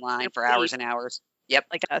standing in line for hours and hours. Yep.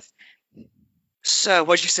 Like us. So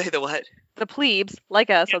what'd you say, the what? The plebes, like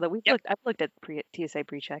us, so that I've looked at TSA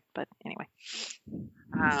pre-check, but anyway.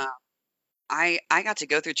 I got to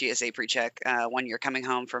go through TSA pre-check one year coming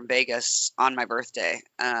home from Vegas on my birthday,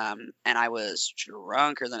 and I was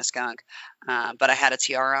drunker than a skunk, but I had a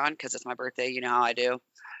tiara on because it's my birthday. You know how I do.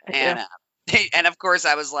 And of course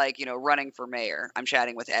I was like, running for mayor. I'm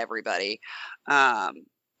chatting with everybody,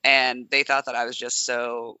 and they thought that I was just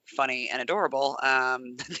so funny and adorable.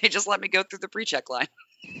 They just let me go through the pre-check line.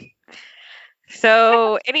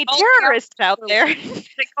 So any terrorists out there?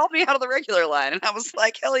 They called me out of the regular line, and I was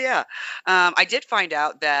like, hell yeah. I did find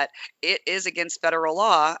out that it is against federal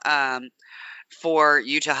law for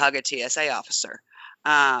you to hug a TSA officer.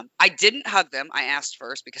 I didn't hug them. I asked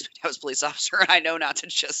first because I was a police officer, and I know not to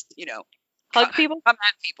just, hug people. Come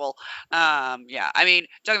at people. Yeah. I mean,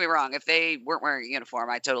 don't get me wrong. If they weren't wearing a uniform,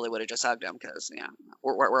 I totally would have just hugged them because,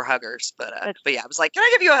 we're huggers. But yeah, I was like, can I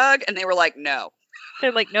give you a hug? And they were like, no.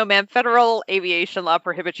 They're like, no, ma'am. Federal aviation law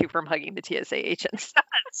prohibits you from hugging the TSA agents.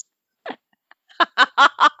 Actually,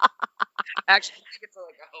 I think it's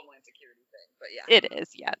like a Homeland Security thing, but yeah. It is,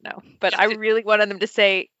 yeah, no. But I really wanted them to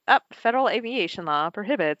say, federal aviation law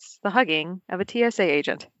prohibits the hugging of a TSA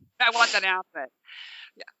agent. I want that announcement.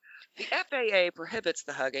 Yeah. The FAA prohibits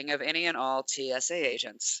the hugging of any and all TSA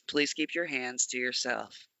agents. Please keep your hands to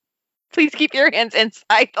yourself. Please keep your hands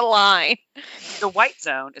inside the line. The white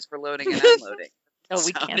zone is for loading and unloading. Oh,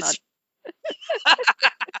 we cannot.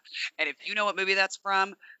 And if you know what movie that's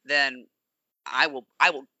from, then I will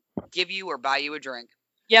give you or buy you a drink.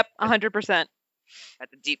 Yep, 100%.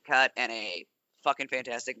 That's a deep cut and a fucking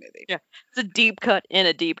fantastic movie. Yeah, it's a deep cut in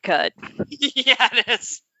a deep cut. Yeah, it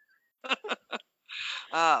is.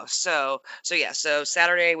 Oh, so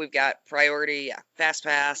Saturday we've got priority, fast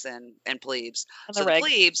pass and plebes. So the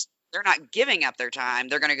plebes, they're not giving up their time.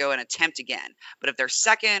 They're going to go and attempt again. But if their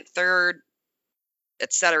second, third,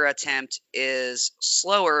 etc. attempt is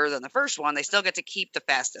slower than the first one, they still get to keep the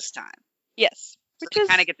fastest time. Yes. So they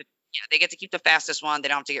kind of get they get to keep the fastest one. They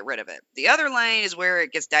don't have to get rid of it. The other lane is where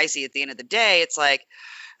it gets dicey at the end of the day. It's like,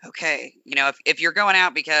 okay, if you're going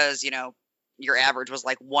out because, your average was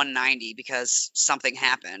like 190 because something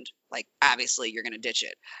happened, like obviously you're going to ditch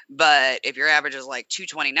it. But if your average is like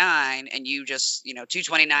 229 and you just,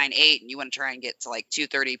 229.8 and you want to try and get to like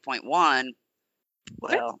 230.1,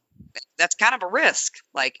 well, that's kind of a risk.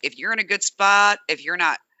 Like if you're in a good spot, if you're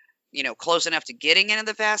not, close enough to getting into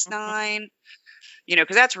the fast nine,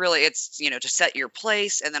 because that's really, it's, to set your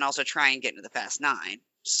place and then also try and get into the fast nine.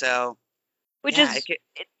 So, which is,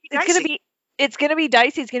 it's going to be, it's going to be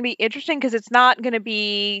dicey. It's going to be interesting because it's not going to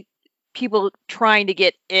be people trying to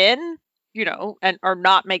get in, or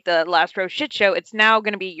not make the last row shit show. It's now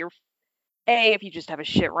going to be if you just have a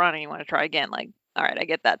shit run and you want to try again, like, all right, I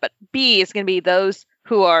get that. But B is going to be those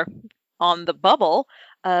who are on the bubble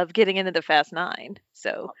of getting into the fast nine.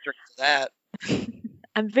 So that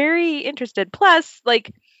I'm very interested. Plus,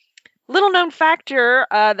 like, little known factor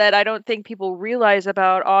that I don't think people realize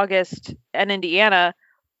about August and Indiana.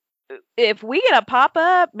 if we get a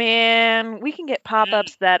pop-up, man, we can get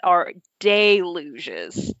pop-ups that are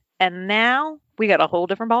deluges. And now we got a whole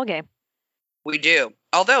different ball game. We do.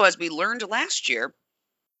 Although, as we learned last year,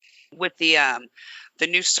 with the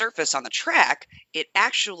new surface on the track, it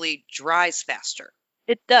actually dries faster.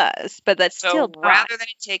 It does, but that's still dry. Rather than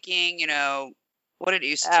it taking, what did it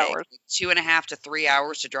used to take? Like 2.5 to 3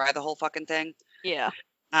 hours to dry the whole fucking thing. Yeah.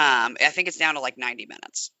 I think it's down to like 90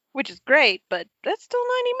 minutes. Which is great, but that's still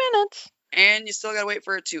 90 minutes. And you still gotta wait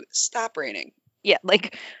for it to stop raining. Yeah,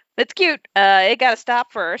 like, that's cute. It gotta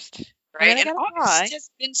stop first. Right, and August has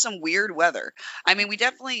been some weird weather. I mean, we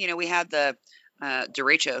definitely, we had the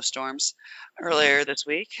derecho storms earlier this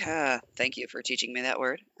week. Thank you for teaching me that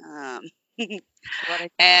word.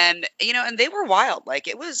 And and they were wild. Like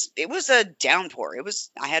it was a downpour.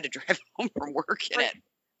 I had to drive home from work in it.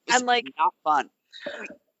 It was not fun.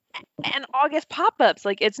 And August pop-ups,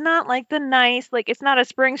 like it's not like the nice, like it's not a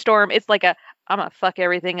spring storm. It's like I'm gonna fuck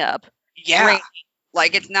everything up. Yeah, rain.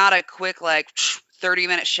 Like it's not a quick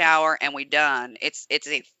 30-minute shower and we done. It's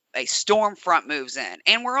a storm front moves in,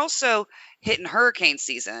 and we're also hitting hurricane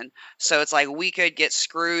season, so it's like we could get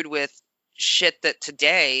screwed with shit that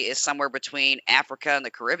today is somewhere between Africa and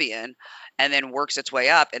the Caribbean, and then works its way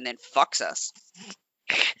up and then fucks us.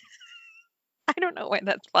 I don't know why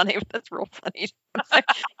that's funny, but that's real funny.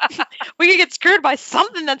 We could get screwed by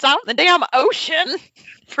something that's out in the damn ocean.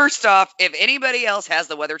 First off, if anybody else has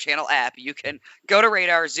the Weather Channel app, you can go to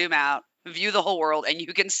radar, zoom out, view the whole world, and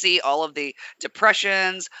you can see all of the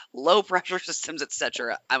depressions, low pressure systems,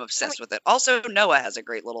 etc. I'm obsessed with it. Also, NOAA has a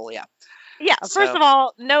great little Yeah, first of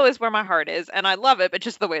all, NOAA is where my heart is, and I love it, but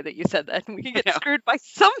just the way that you said that, we can get screwed by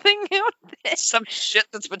something out there. Some shit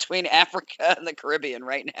that's between Africa and the Caribbean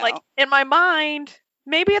right now. Like, in my mind,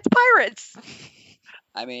 maybe it's pirates.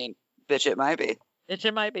 I mean, bitch, it might be. Bitch,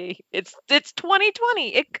 it might be. It's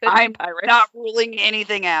 2020. It could be pirates. I'm not ruling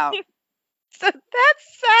anything out. So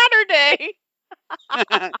that's Saturday.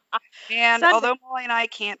 And although Molly and I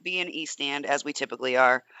can't be in East Stand as we typically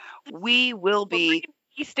are, we will be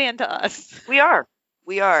East Stand to us. We are.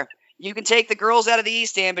 You can take the girls out of the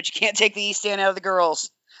East Stand, but you can't take the East Stand out of the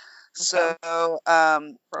girls. So,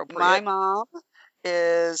 my mom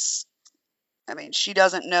is, I mean, she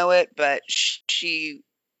doesn't know it, but she's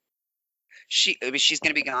going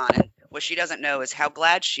to be gone. And what she doesn't know is how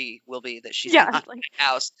glad she will be that she's not in the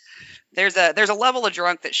house. There's a level of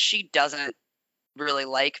drunk that she doesn't really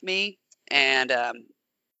like me, and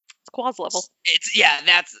it's Quaz level.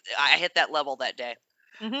 I hit that level that day.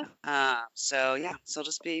 Mm-hmm. So it'll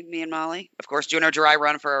just be me and Molly, of course, doing our dry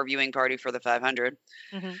run for our viewing party for the 500.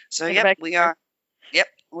 Mm-hmm. So we are. Yep,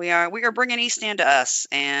 we are bringing East Stand to us,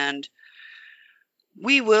 and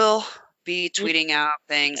we will be tweeting out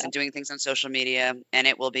things and doing things on social media, and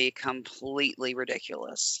it will be completely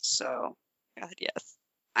ridiculous. So, God, yes.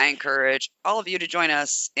 I encourage all of you to join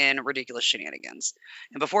us in ridiculous shenanigans.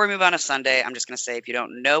 And before we move on to Sunday, I'm just going to say, if you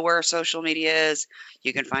don't know where our social media is,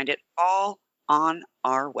 you can find it all on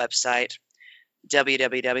our website,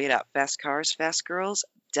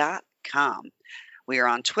 www.fastcarsfastgirls.com. We are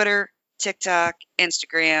on Twitter, TikTok,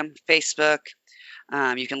 Instagram, Facebook.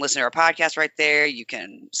 You can listen to our podcast right there. You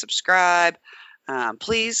can subscribe.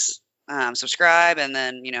 Please subscribe, and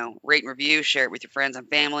then, rate and review, share it with your friends and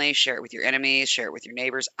family, share it with your enemies, share it with your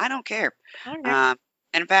neighbors. I don't care. Okay. And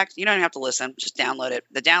in fact, you don't even have to listen. Just download it.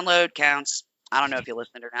 The download counts. I don't know if you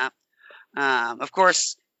listened or not. Of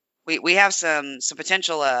course, we have some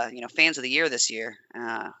potential, fans of the year this year.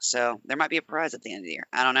 So there might be a prize at the end of the year.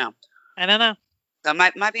 I don't know. So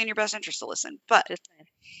it might be in your best interest to listen. But just saying.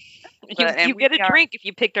 You get a drink if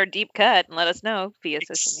you picked our deep cut, and let us know via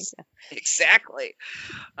social media. Exactly.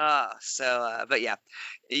 But yeah,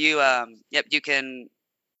 you can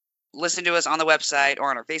listen to us on the website or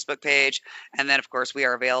on our Facebook page, and then of course we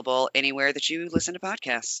are available anywhere that you listen to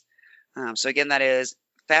podcasts. So again, that is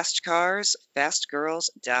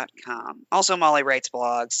fastcarsfastgirls.com. Also, Molly writes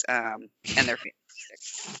blogs, and they're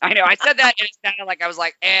fantastic. I know I said that, and it sounded like I was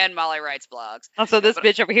like, and Molly writes blogs. Also, this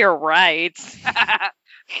bitch over here writes.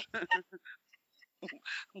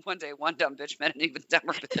 One day, one dumb bitch met an even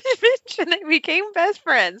dumber bitch. And they became best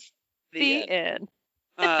friends. The end.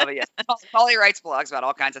 But yes, Molly writes blogs about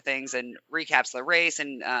all kinds of things and recaps the race,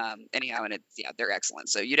 and anyhow, and they're excellent.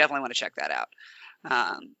 So you definitely want to check that out.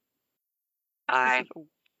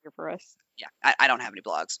 For us. Yeah, I don't have any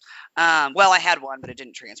blogs. Well, I had one, but it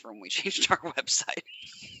didn't transfer when we changed our website.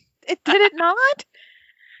 Did it not?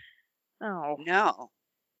 Oh no.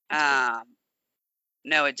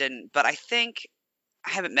 No, it didn't. But I think I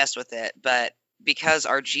haven't messed with it. But because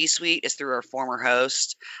our G Suite is through our former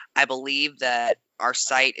host, I believe that our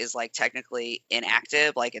site is like technically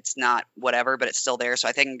inactive, like it's not whatever, but it's still there. So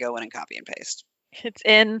I think I can go in and copy and paste. It's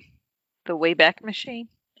in the Wayback Machine.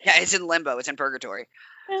 Yeah, it's in limbo. It's in purgatory.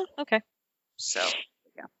 Yeah, okay. So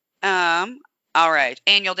yeah. All right,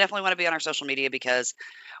 and you'll definitely want to be on our social media because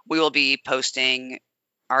we will be posting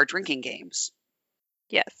our drinking games.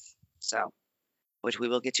 Yes. So, which we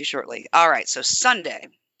will get to shortly. All right, so Sunday.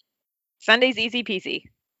 Sunday's easy peasy.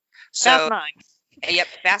 So Fast 9. Yep,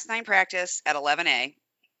 Fast 9 practice at 11 a, and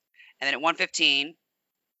then at 1:15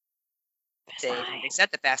 they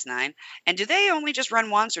set the Fast 9. And do they only just run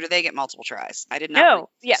once, or do they get multiple tries? I did not. No,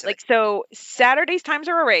 yeah, like so Saturday's times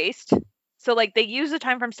are erased. So like they use the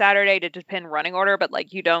time from Saturday to depend running order, but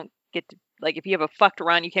like you don't get to, like if you have a fucked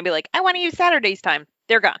run, you can't be like, I want to use Saturday's time.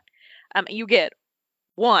 They're gone. You get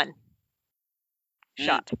one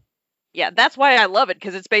shot. Yeah, that's why I love it,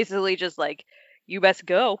 because it's basically just like, you best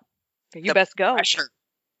go. You best go. Pressure.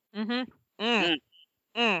 Damn it.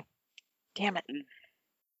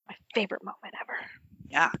 My favorite moment ever.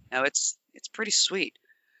 Yeah, no, it's pretty sweet.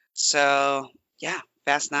 So yeah,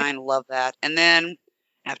 Fast 9, love that. And then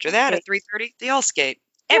after that at 3:30, the all skate.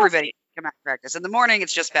 Everybody come out and practice. In the morning,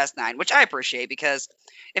 it's just Fast 9, which I appreciate, because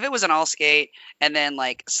if it was an all skate and then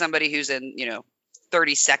like somebody who's in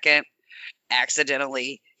 32nd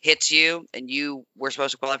accidentally hits you and you were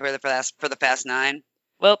supposed to qualify for the Fast 9.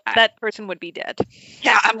 Well, that person would be dead.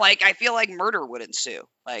 Yeah, I'm like, I feel like murder would ensue.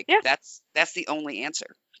 Like, that's the only answer.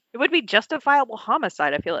 It would be justifiable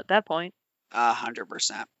homicide, I feel, at that point.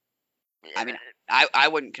 100%. I mean, I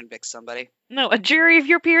wouldn't convict somebody. No, a jury of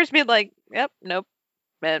your peers be like, yep, nope,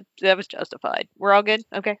 man, that was justified. We're all good?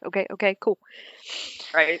 Okay, cool.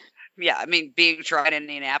 Right? Yeah, I mean, being tried in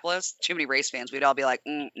Indianapolis, too many race fans, we'd all be like,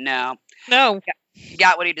 no. He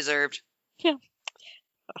got what he deserved. Yeah.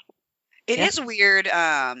 It is weird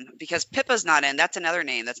because Pippa's not in. That's another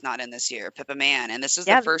name that's not in this year, Pippa Mann. And this is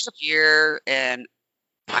the first year in,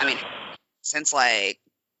 I mean, since like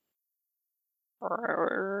a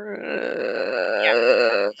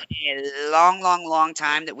long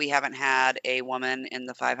time that we haven't had a woman in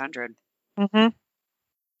the 500. Mm-hmm.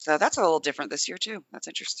 So that's a little different this year too. That's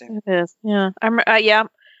interesting. It is. Yeah.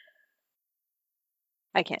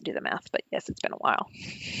 I can't do the math, but yes, it's been a while.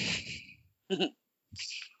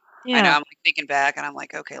 Yeah. I know. I'm like thinking back, and I'm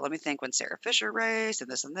like, okay, let me think when Sarah Fisher raced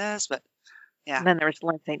and this, but yeah. And then there was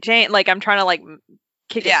Lynn St. Jane. Like, I'm trying to like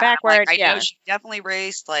kick it backward. Like, I know she definitely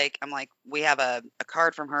raced. Like, I'm like, we have a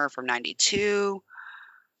card from her from '92.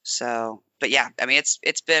 So, but yeah, I mean,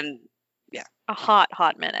 it's been a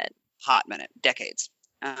hot minute. Decades.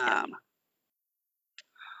 Yeah,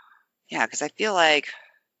 because I feel like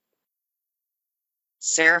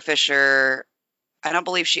Sarah Fisher, I don't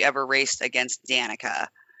believe she ever raced against Danica.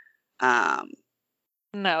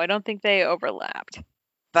 No, I don't think they overlapped.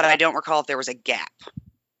 But I don't recall if there was a gap.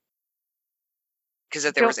 Because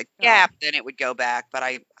if there was a gap, then it would go back. But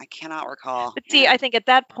I cannot recall. But see, I think at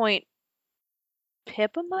that point,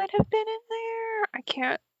 Pippa might have been in there. I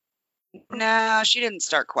can't. No, she didn't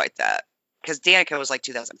start quite that. Because Danica was like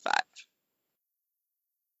 2005.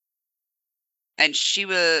 And she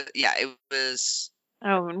was, it was.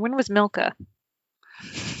 Oh, and when was Milka?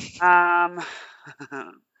 That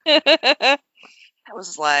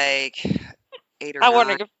was like 8 or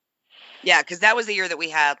 9. Yeah, because that was the year that we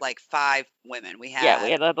had like 5 women. We had we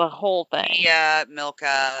had the whole thing. Yeah,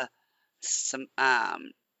 Milka, Simona,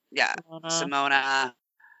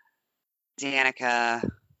 Danica,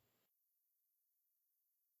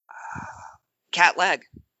 Cat Leg.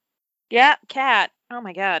 Yeah, Cat. Oh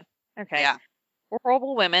my God. Okay. Yeah. We're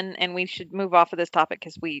horrible women, and we should move off of this topic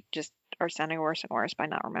because we just are sounding worse and worse by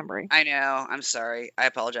not remembering. I know. I'm sorry. I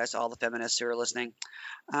apologize to all the feminists who are listening.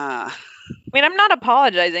 I mean, I'm not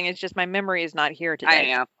apologizing. It's just my memory is not here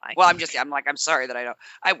today. I know. Well, I'm sorry that I don't.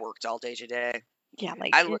 I worked all day today. Yeah,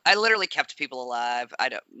 like I literally kept people alive.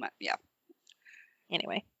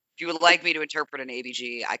 Anyway, if you would like me to interpret an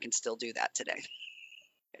ABG, I can still do that today.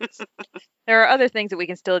 There are other things that we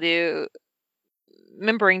can still do.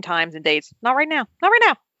 Remembering times and dates. Not right now.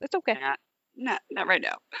 It's okay. Not right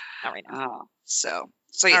now. Not right now. So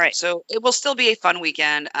yeah. Right. So it will still be a fun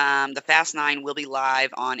weekend. The Fast 9 will be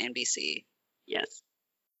live on NBC. Yes.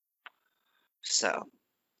 So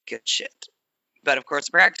good shit. But of course,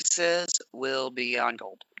 the practices will be on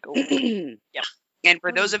Gold. Yeah. And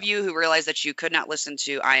for those of you who realize that you could not listen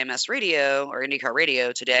to IMS Radio or IndyCar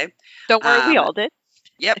Radio today, don't worry, we all did.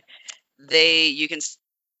 Yep. You can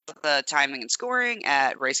the timing and scoring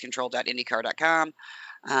at racecontrol.indycar.com.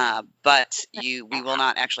 But we will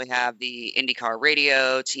not actually have the IndyCar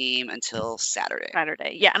radio team until Saturday.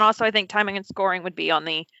 Yeah, and also I think timing and scoring would be on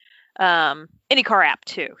the IndyCar app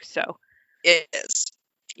too. So It is.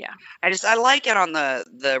 Yeah. I like it on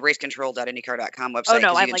the racecontrol.indycar.com website Oh no,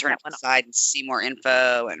 because I you can like turn that it to one. the side and see more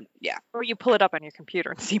info and yeah. Or you pull it up on your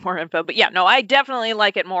computer and see more info. But yeah, no, I definitely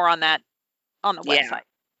like it more on the Yeah. website.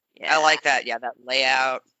 Yeah. I like that. Yeah, that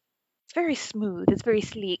layout. It's very smooth. It's very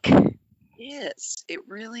sleek. Yes, it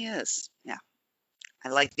really is. Yeah. I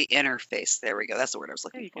like the interface. There we go. That's the word I was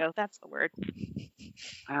There looking you for. go. That's the word.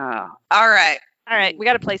 Oh, all right. All right, we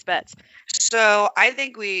got to place bets. So I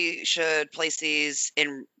think we should place these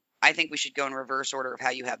in. I think we should go in reverse order of how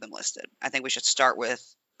you have them listed. I think we should start with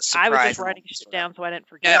surprise. I was just and writing last shit row. down so I didn't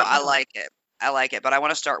forget. No, I like it. I like it, but I want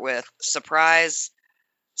to start with surprise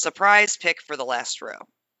pick for the last row.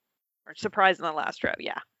 Or surprise in the last row.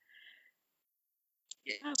 Yeah.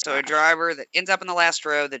 Oh, so gosh. A driver that ends up in the last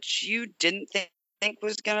row that you didn't think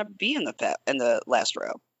was gonna be in the last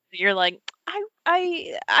row. You're like,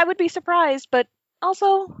 I would be surprised, but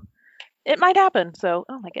also it might happen. So,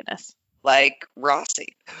 oh my goodness. Like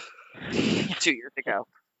Rossi 2 years ago.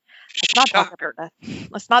 Let's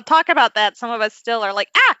not talk about that. Some of us still are like,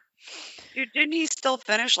 Dude, didn't he still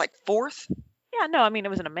finish like 4th? Yeah, no, I mean, it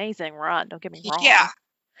was an amazing run. Don't get me wrong. Yeah,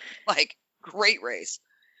 like great race.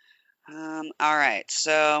 All right,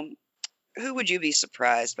 so who would you be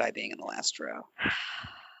surprised by being in the last row?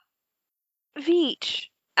 Veach.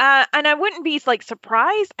 And I wouldn't be like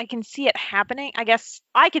surprised. I can see it happening. I guess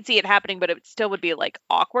I could see it happening, but it still would be like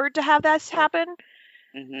awkward to have this happen.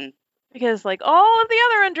 Mm-hmm. Because like all of the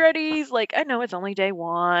other Andretti's, like I know it's only day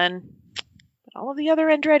 1, but all of the other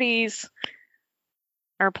Andretti's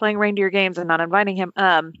are playing reindeer games and not inviting him.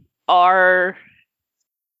 Are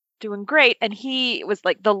doing great, and he was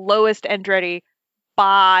like the lowest Andretti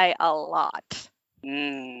by a lot.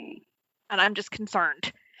 And I'm just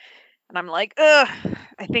concerned. And I'm like, ugh,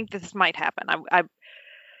 I think this might happen.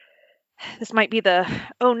 This might be the,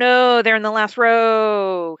 oh no, they're in the last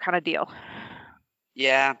row kind of deal.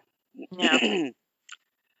 Yeah. Yeah.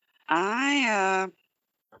 I'm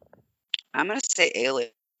gonna say Elio.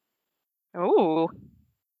 Oh.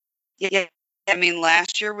 Yeah. I mean,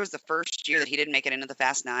 last year was the first year that he didn't make it into the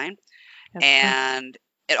Fast 9, and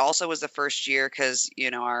it also was the first year because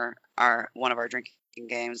our one of our drinking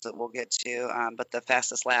games that we'll get to, but the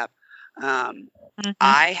fastest lap.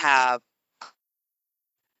 I have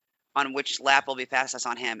on which lap will be fastest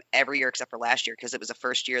on him every year except for last year because it was the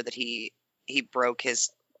first year that he broke his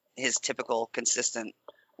typical consistent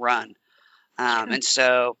run, and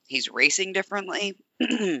so he's racing differently.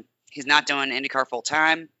 He's not doing IndyCar full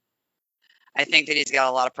time. I think that he's got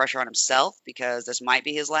a lot of pressure on himself because this might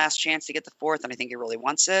be his last chance to get the 4th, and I think he really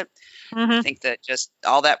wants it. I think that just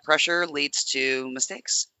all that pressure leads to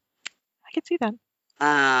mistakes. I can see that.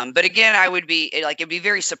 But again, it'd be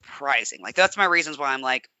very surprising. Like that's my reasons why I'm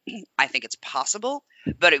like, I think it's possible,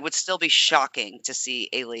 but it would still be shocking to see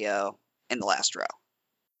Elio in the last row.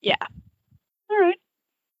 Yeah. All right.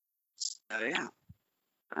 So yeah.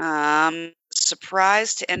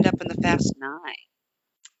 Surprised to end up in the Fast 9.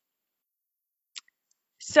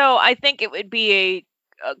 So I think it would be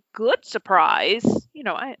a good surprise.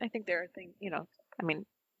 I think there are things, I mean,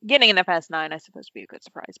 getting in the Fast 9, I suppose, to be a good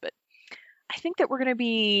surprise, but I think that we're going to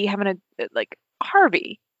be having like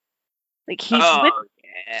Harvey. Like he's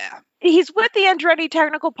with the Andretti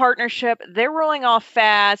Technical Partnership. They're rolling off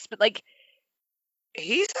fast, but like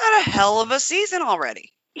he's had a hell of a season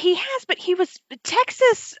already. He has, but he was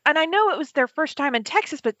Texas, and I know it was their first time in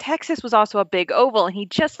Texas, but Texas was also a big oval, and he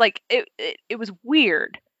just like it was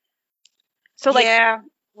weird. So like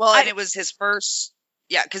well, and it was his first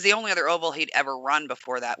because the only other oval he'd ever run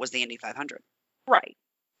before that was the Indy 500. Right.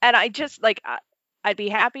 And I just like I'd be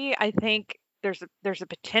happy. I think there's a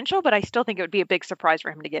potential, but I still think it would be a big surprise for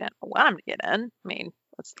him to get in. I want him to get in. I mean,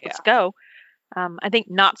 let's go. I think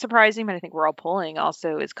not surprising, but I think we're all pulling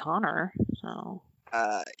also is Connor. So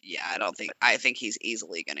I think he's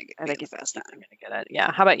easily gonna get. I think he's fast time. Gonna get it.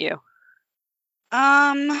 Yeah. How about you?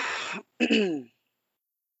 I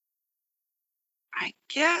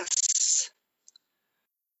guess.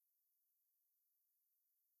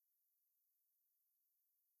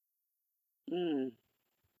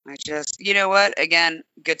 I just, you know what? Again,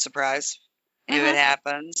 good surprise if it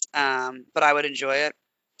happens. But I would enjoy it.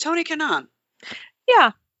 Tony Kanaan.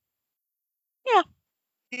 Yeah.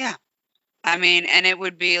 I mean, and it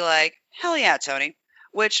would be like, hell yeah, Tony.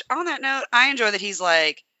 Which, on that note, I enjoy that he's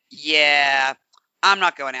like, yeah, I'm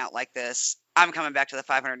not going out like this. I'm coming back to the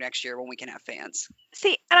 500 next year when we can have fans.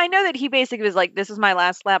 See, and I know that he basically was like, this is my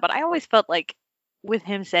last lap, but I always felt like with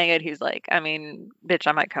him saying it, he's like, I mean, bitch,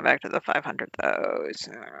 I might come back to the 500 though.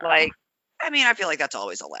 So. Like, I mean, I feel like that's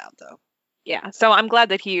always allowed though. Yeah. So I'm glad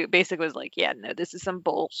that he basically was like, yeah, no, this is some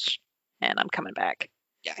bullshit and I'm coming back.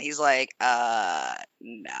 Yeah, he's like,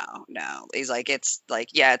 no. He's like, it's like,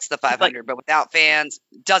 yeah, it's the 500, like, but without fans,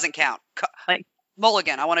 doesn't count. like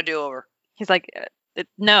Mulligan, I want to do over. he's like,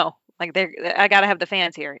 no, like I gotta have the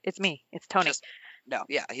fans here. It's me. It's Tony. Just no,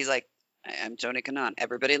 yeah. He's like, I'm Tony Kanaan.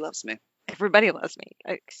 Everybody loves me. Everybody loves me.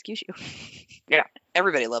 Excuse you. Yeah,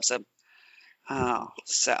 everybody loves him. Oh,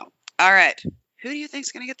 so all right. Who do you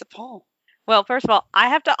think's gonna get the pole? Well, first of all, I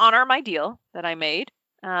have to honor my deal that I made.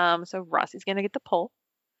 So Rossi's gonna get the pole.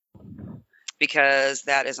 Because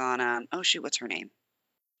that is on. Oh shoot, what's her name?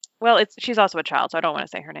 Well, she's also a child, so I don't want to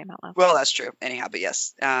say her name out loud. Well, that's true. Anyhow, but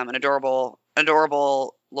yes, an adorable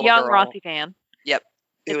little young girl. Rossi fan. Yep,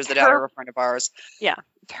 who was the daughter of a friend of ours. Yeah,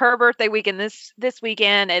 it's her birthday weekend this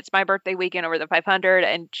weekend. It's my birthday weekend over the 500,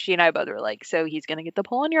 and she and I both were like, so he's gonna get the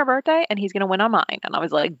pole on your birthday, and he's gonna win on mine. And I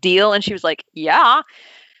was like, deal. And she was like, yeah.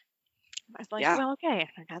 I was like, well, okay.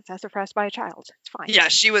 I got surprised by a child. It's fine. Yeah,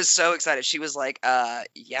 she was so excited. She was like,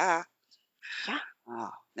 yeah. Yeah.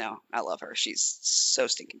 Oh, no, I love her. She's so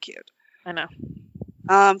stinking cute. I know.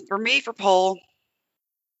 For me, for pole,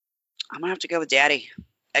 I'm gonna have to go with Daddy,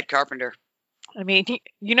 Ed Carpenter. I mean,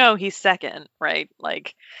 he's second, right?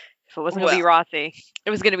 Like, if it wasn't gonna be Rossi, it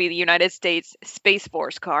was gonna be the United States Space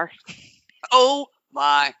Force car. Oh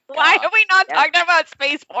my God. Why are we not talking about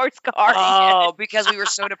Space Force car? Oh, because we were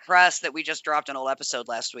so depressed that we just dropped an old episode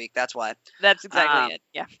last week. That's why. That's exactly it.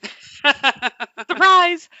 Yeah.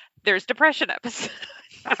 Surprise! There's depression episode.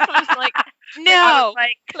 I was like, no. I was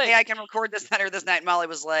like, hey, I can record this night or this night. And Molly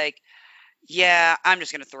was like, yeah, I'm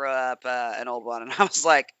just gonna throw up an old one, and I was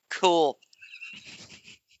like, cool.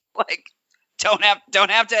 Like, don't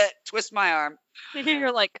have to twist my arm.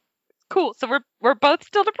 You're like, cool. So we're both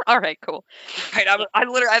still depressed. All right, cool. Right.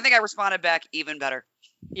 I think I responded back even better.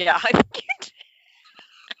 Yeah. I think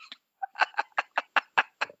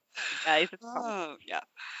guys. Oh yeah.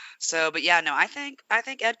 So, but yeah, no, I think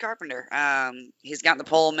Ed Carpenter. He's gotten the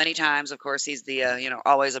pole many times. Of course, he's the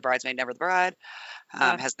always a bridesmaid, never the bride.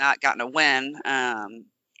 Has not gotten a win.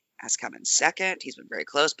 Has come in second. He's been very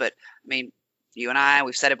close, but I mean, you and I,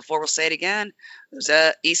 we've said it before. We'll say it again. Those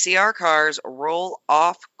ECR cars roll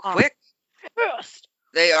off quick. Fast.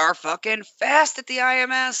 They are fucking fast at the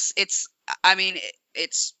IMS. It's.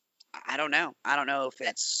 I don't know. I don't know if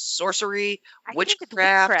it's sorcery,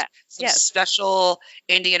 witchcraft, some special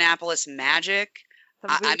Indianapolis magic.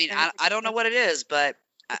 I don't know what it is, but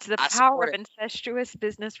it's the power of incestuous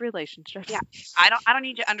business relationships. Yeah, I don't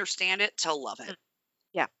need to understand it to love it.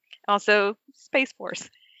 Yeah. Also, Space Force.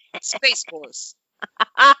 Space Force.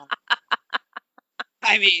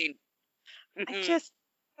 I mean,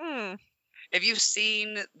 if you've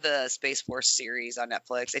seen the Space Force series on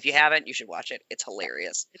Netflix, if you haven't, you should watch it. It's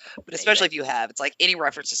hilarious. But especially if you have, it's like any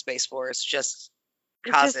reference to Space Force just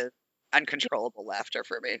causes uncontrollable laughter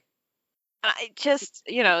for me. I just,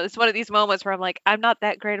 it's one of these moments where I'm like, I'm not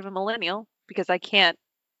that great of a millennial because I can't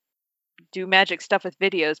do magic stuff with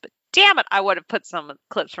videos, but damn it, I would have put some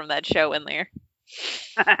clips from that show in there.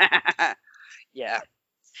 Yeah.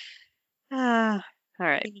 All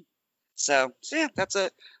right. So yeah, that's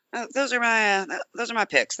it. Those are my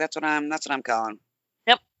picks. That's what I'm calling.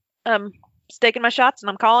 Yep. Staking my shots and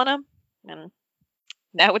I'm calling them. And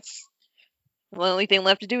now it's the only thing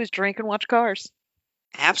left to do is drink and watch cars.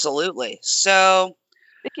 Absolutely. So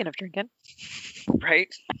speaking of drinking,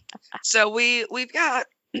 right? So we've got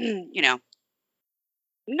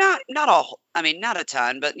not a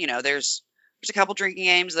ton, but there's a couple drinking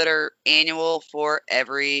games that are annual for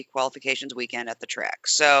every qualifications weekend at the track.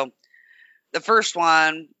 So the first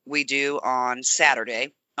one we do on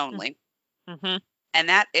Saturday only. Mm-hmm. And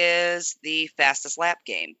that is the fastest lap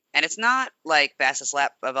game. And it's not like fastest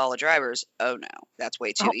lap of all the drivers. Oh no, that's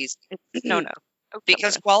way too easy. No.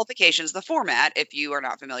 Because qualifications, the format, if you are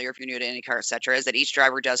not familiar, if you're new to IndyCar, etc., is that each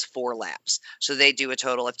driver does 4 laps. So they do a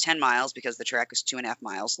total of 10 miles because the track is 2.5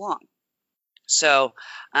 miles long. So,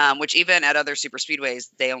 which even at other super speedways,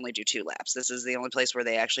 they only do 2 laps. This is the only place where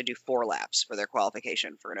they actually do 4 laps for their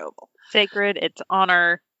qualification for an oval. Sacred, it's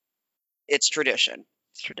honor. It's tradition.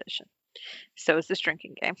 It's tradition. So is this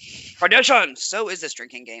drinking game. Tradition. So is this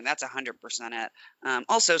drinking game. That's 100% it.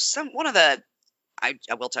 Also, I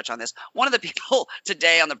will touch on this. One of the people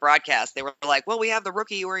today on the broadcast, they were like, well, we have the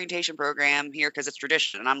rookie orientation program here because it's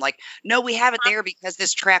tradition. And I'm like, no, we have it there because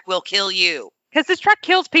this track will kill you. Because this track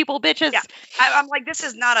kills people, bitches. Yeah. I'm like, this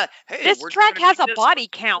is not this track has a body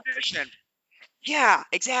count. Tradition. Yeah,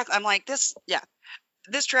 exactly. I'm like, this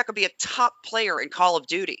track would be a top player in Call of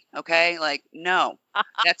Duty. Okay. Like, no,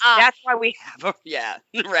 that's why we have,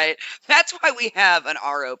 right. That's why we have an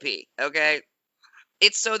ROP. Okay.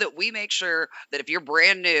 It's so that we make sure that if you're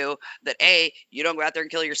brand new, that A, you don't go out there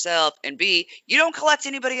and kill yourself, and B, you don't collect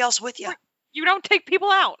anybody else with you. You don't take people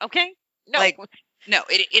out, okay? No. Like, no,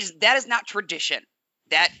 that is not tradition.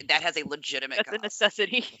 That has a legitimate That's cost. a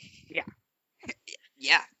necessity.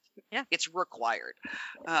 Yeah. It's required.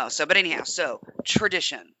 But anyhow, so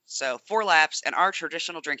tradition. So 4 laps, and our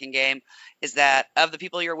traditional drinking game is that of the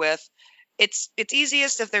people you're with, it's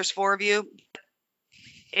easiest if there's 4 of you.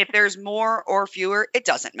 If there's more or fewer, it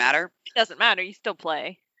doesn't matter. It doesn't matter. You still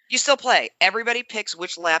play. You still play. Everybody picks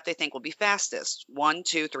which lap they think will be fastest. 1,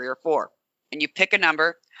 2, 3, or 4. And you pick a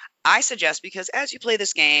number. I suggest, because as you play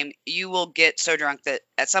this game, you will get so drunk that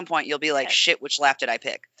at some point you'll be like, shit, which lap did I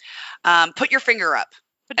pick? Put your finger up.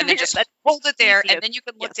 And then just hold it there, and then you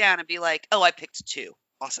can look down and be like, oh, I picked 2.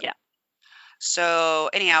 Awesome. Yeah. So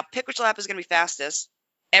anyhow, pick which lap is going to be fastest.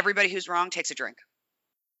 Everybody who's wrong takes a drink.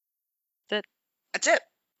 That's it.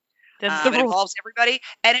 It involves everybody,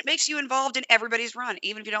 and it makes you involved in everybody's run,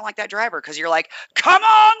 even if you don't like that driver, because you're like, come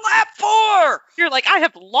on, lap 4! You're like, I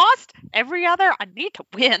have lost every other. I need to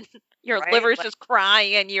win. Your liver's just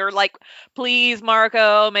crying. You're like, please,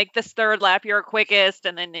 Marco, make this 3rd lap your quickest,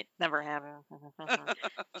 and then it never happens.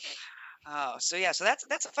 So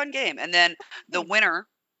that's a fun game. And then the winner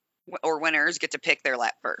or winners get to pick their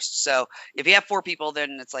lap first. So if you have 4 people,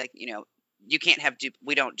 then it's like, you can't have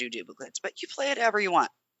we don't do duplicates, but you play it however you want.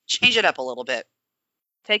 Change it up a little bit.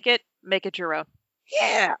 Take it, make it your own.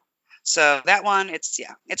 Yeah. So that one, it's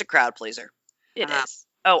a crowd pleaser. It is.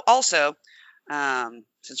 Oh, also,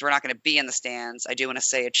 since we're not going to be in the stands, I do want to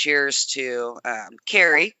say a cheers to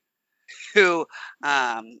Carrie, who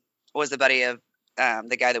was the buddy of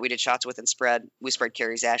the guy that we did shots with and spread. We spread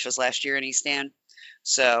Carrie's ashes last year in East Stand.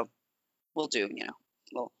 So we'll do,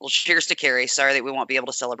 we'll cheers to Carrie. Sorry that we won't be able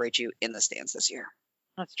to celebrate you in the stands this year.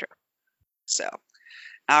 That's true. So,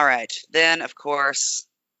 all right. Then, of course,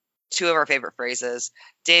 2 of our favorite phrases.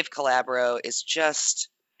 Dave Calabro is just...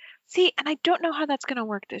 See, and I don't know how that's going to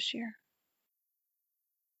work this year.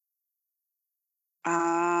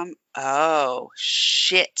 Oh,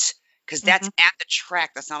 shit. Because that's at the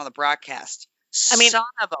track. That's not on the broadcast. I mean, son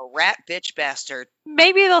of a rat bitch bastard.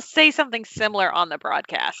 Maybe they'll say something similar on the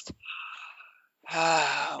broadcast.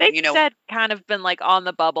 They've said kind of been like on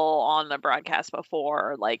the bubble on the broadcast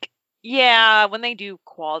before. Like, yeah, when they do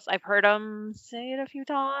quals, I've heard them say it a few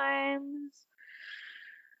times.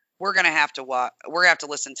 We're gonna have to watch. We're gonna have to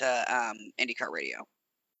listen to IndyCar Radio,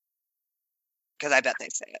 because I bet they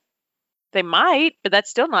say it. They might, but that's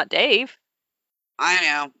still not Dave. I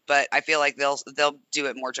know, but I feel like they'll do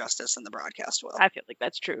it more justice than the broadcast will. I feel like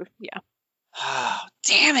that's true. Yeah. Oh,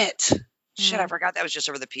 damn it! Shit, I forgot that was just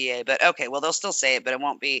over the PA. But okay, well, they'll still say it, but it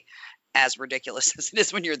won't be as ridiculous as it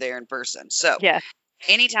is when you're there in person. So yeah.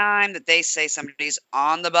 Anytime that they say somebody's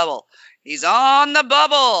on the bubble, he's on the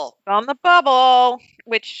bubble. On the bubble,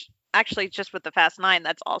 which actually just with the Fast 9,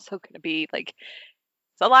 that's also going to be like,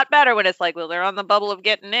 it's a lot better when it's like, well, they're on the bubble of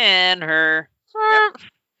getting in, or...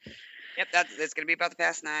 Yep, it's going to be about the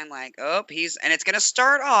Fast 9, like, and it's going to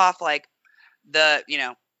start off like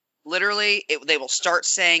literally, they will start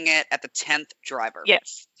saying it at the 10th driver.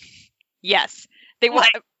 Yes. They will.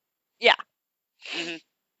 Yeah.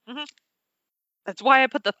 Mm-hmm. Mm-hmm. That's why I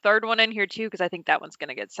put the 3rd one in here too, because I think that one's going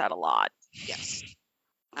to get said a lot. Yes.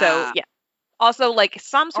 So yeah. Also, like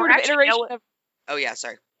some sort of iteration of. Oh yeah,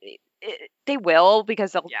 sorry. They will,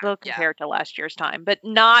 because they'll compare it to last year's time, but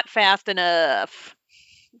not fast enough.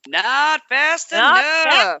 Not fast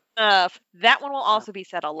enough. That one will also be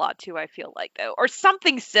said a lot too, I feel like, though, or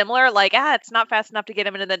something similar. Like, it's not fast enough to get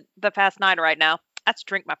him into the Fast 9 right now. That's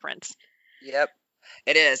drink, my friends. Yep.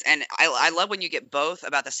 It is, and I love when you get both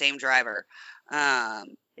about the same driver.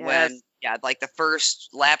 When like the first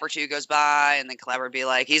lap or 2 goes by, and then Clever would be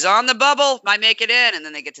like, "He's on the bubble, might make it in," and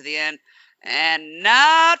then they get to the end, and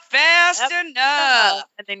not fast enough.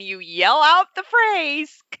 And then you yell out the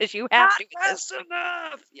phrase because you have to. Not fast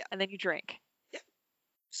enough. Yeah. And then you drink. Yeah.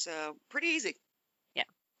 So pretty easy. Yeah.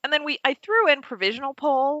 And then I threw in provisional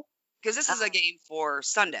poll because this is a game for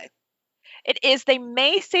Sunday. It is. They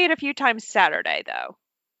may say it a few times Saturday, though.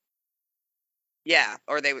 Yeah,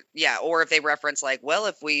 or if they reference like, well,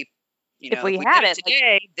 if we had it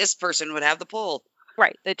today, this person would have the poll.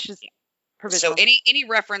 Right. That's just provisional. So any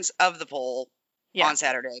reference of the poll on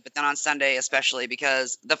Saturday, but then on Sunday especially,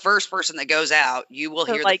 because the first person that goes out, you will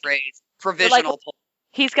hear the phrase provisional poll.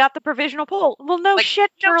 He's got the provisional poll. Well, no shit,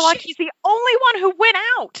 Sherlock. He's the only one who went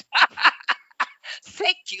out.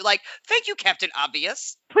 Thank you, Captain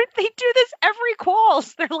Obvious. But they do this every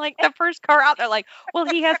quals. They're like, the first car out, they're like, well,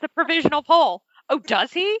 he has the provisional poll. Oh,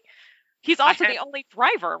 does he? He's also the only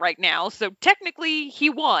driver right now, so technically he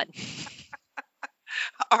won.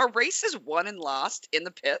 Are races won and lost in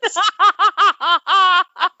the pits?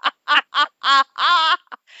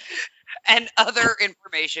 And other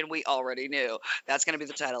information we already knew. That's going to be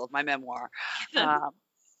the title of my memoir.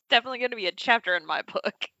 Definitely going to be a chapter in my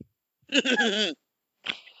book.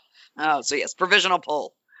 Oh, so yes, provisional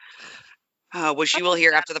pole. Which you will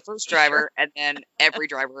hear after the first driver, and then every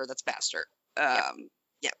driver that's faster. Yeah.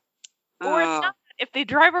 Or if the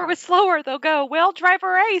driver was slower, they'll go, well,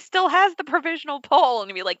 driver A still has the provisional pole.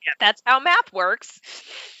 And be like, that's how math works.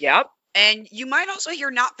 Yep. And you might also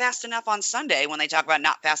hear not fast enough on Sunday when they talk about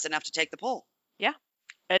not fast enough to take the pole. Yeah.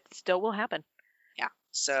 It still will happen. Yeah.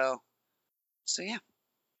 So yeah.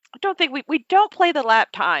 I don't think we don't play the lap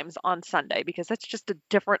times on Sunday because that's just a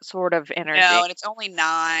different sort of energy. No, and it's only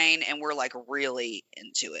 9 and we're like really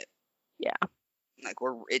into it. Yeah. Like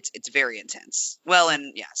it's very intense. Well,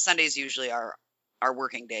 and yeah, Sunday's usually our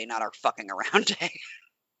working day, not our fucking around day.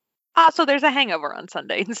 So there's a hangover on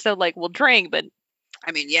Sunday. And so like we'll drink, but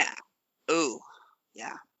I mean, yeah. Ooh.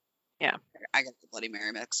 Yeah. Yeah. I got the Bloody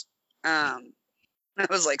Mary mix. I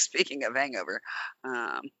was like, speaking of hangover,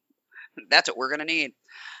 that's what we're gonna need.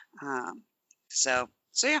 So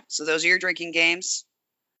yeah. So those are your drinking games.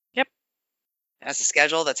 Yep. That's the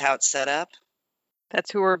schedule. That's how it's set up.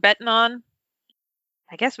 That's who we're betting on.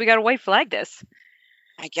 I guess we got to white flag this.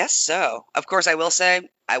 I guess so. Of course, I will say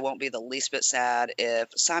I won't be the least bit sad if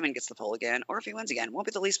Simon gets the pole again or if he wins again. Won't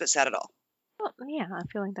be the least bit sad at all. Well, yeah, I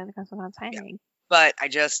feel like that's what I'm saying. Yeah. But I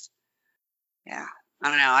just, I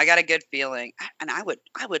don't know. I got a good feeling, and I would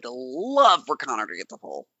love for Connor to get the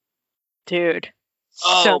pole. Dude.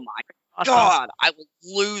 Oh so my awesome. God, I would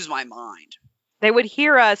lose my mind. They would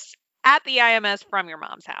hear us at the IMS from your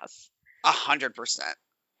mom's house. 100%.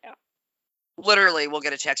 Yeah. Literally, we'll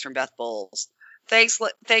get a text from Beth Bowles. Thanks,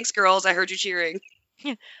 girls. I heard you cheering.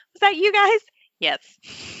 Was that you guys? Yes.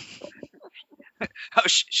 Oh,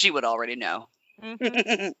 she would already know.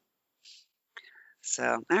 Mm-hmm. So,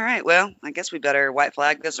 all right. Well, I guess we better white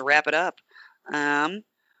flag this and wrap it up.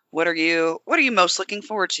 What are you most looking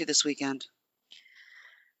forward to this weekend?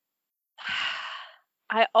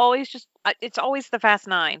 It's always the Fast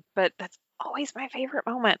 9, but that's always my favorite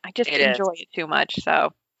moment. I just enjoy it too much.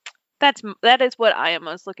 So that is what I am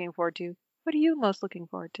most looking forward to. What are you most looking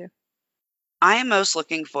forward to? I am most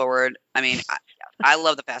looking forward. I mean, I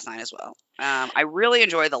love the Fast 9 as well. I really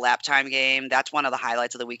enjoy the lap time game. That's one of the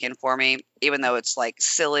highlights of the weekend for me, even though it's like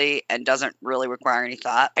silly and doesn't really require any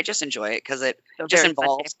thought. I just enjoy it because it just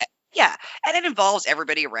involves, and it involves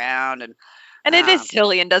everybody around, and it is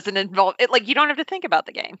silly and doesn't involve it. Like you don't have to think about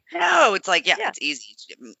the game. No, it's like it's easy.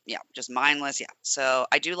 Just mindless. Yeah, so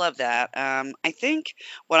I do love that. I think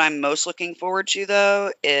what I'm most looking forward to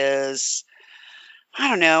though is, I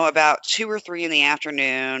don't know, about 2 or 3 in the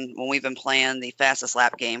afternoon when we've been playing the fastest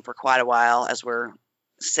lap game for quite a while, as we're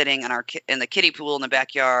sitting in the kiddie pool in the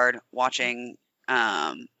backyard watching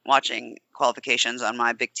qualifications on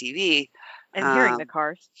my big TV and hearing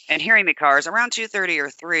the cars. Around 2:30 or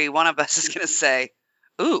 3, one of us is going to say,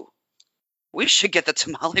 "Ooh, we should get the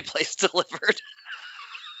tamale place delivered."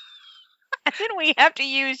 And then we have to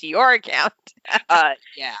use your account.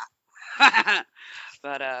 Yeah.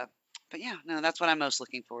 But yeah, no, that's what I'm most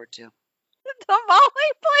looking forward to. The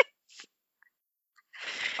tamale place.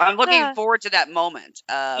 I'm looking forward to that moment.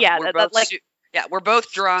 We're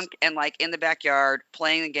both drunk and like in the backyard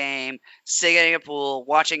playing the game, sitting in a pool,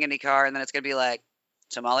 watching IndyCar, and then it's gonna be like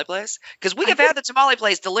tamale place, because we have had the tamale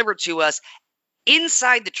place delivered to us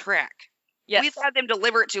inside the track. Yes. We've had them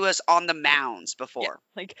deliver it to us on the mounds before.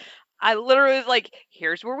 Yeah. Like I literally was like,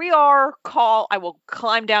 "Here's where we are. Call. I will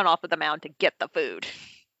climb down off of the mound to get the food."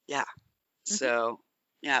 Yeah. So,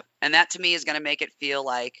 yeah. And that to me is going to make it feel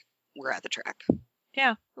like we're at the track.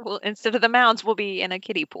 Yeah. Well, instead of the mounds, we'll be in a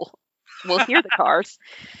kiddie pool. We'll hear the cars.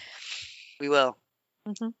 We will.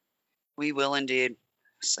 Mm-hmm. We will indeed.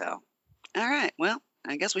 So, all right. Well,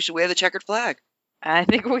 I guess we should wave the checkered flag. I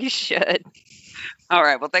think we should. All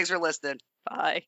right. Well, thanks for listening. Bye.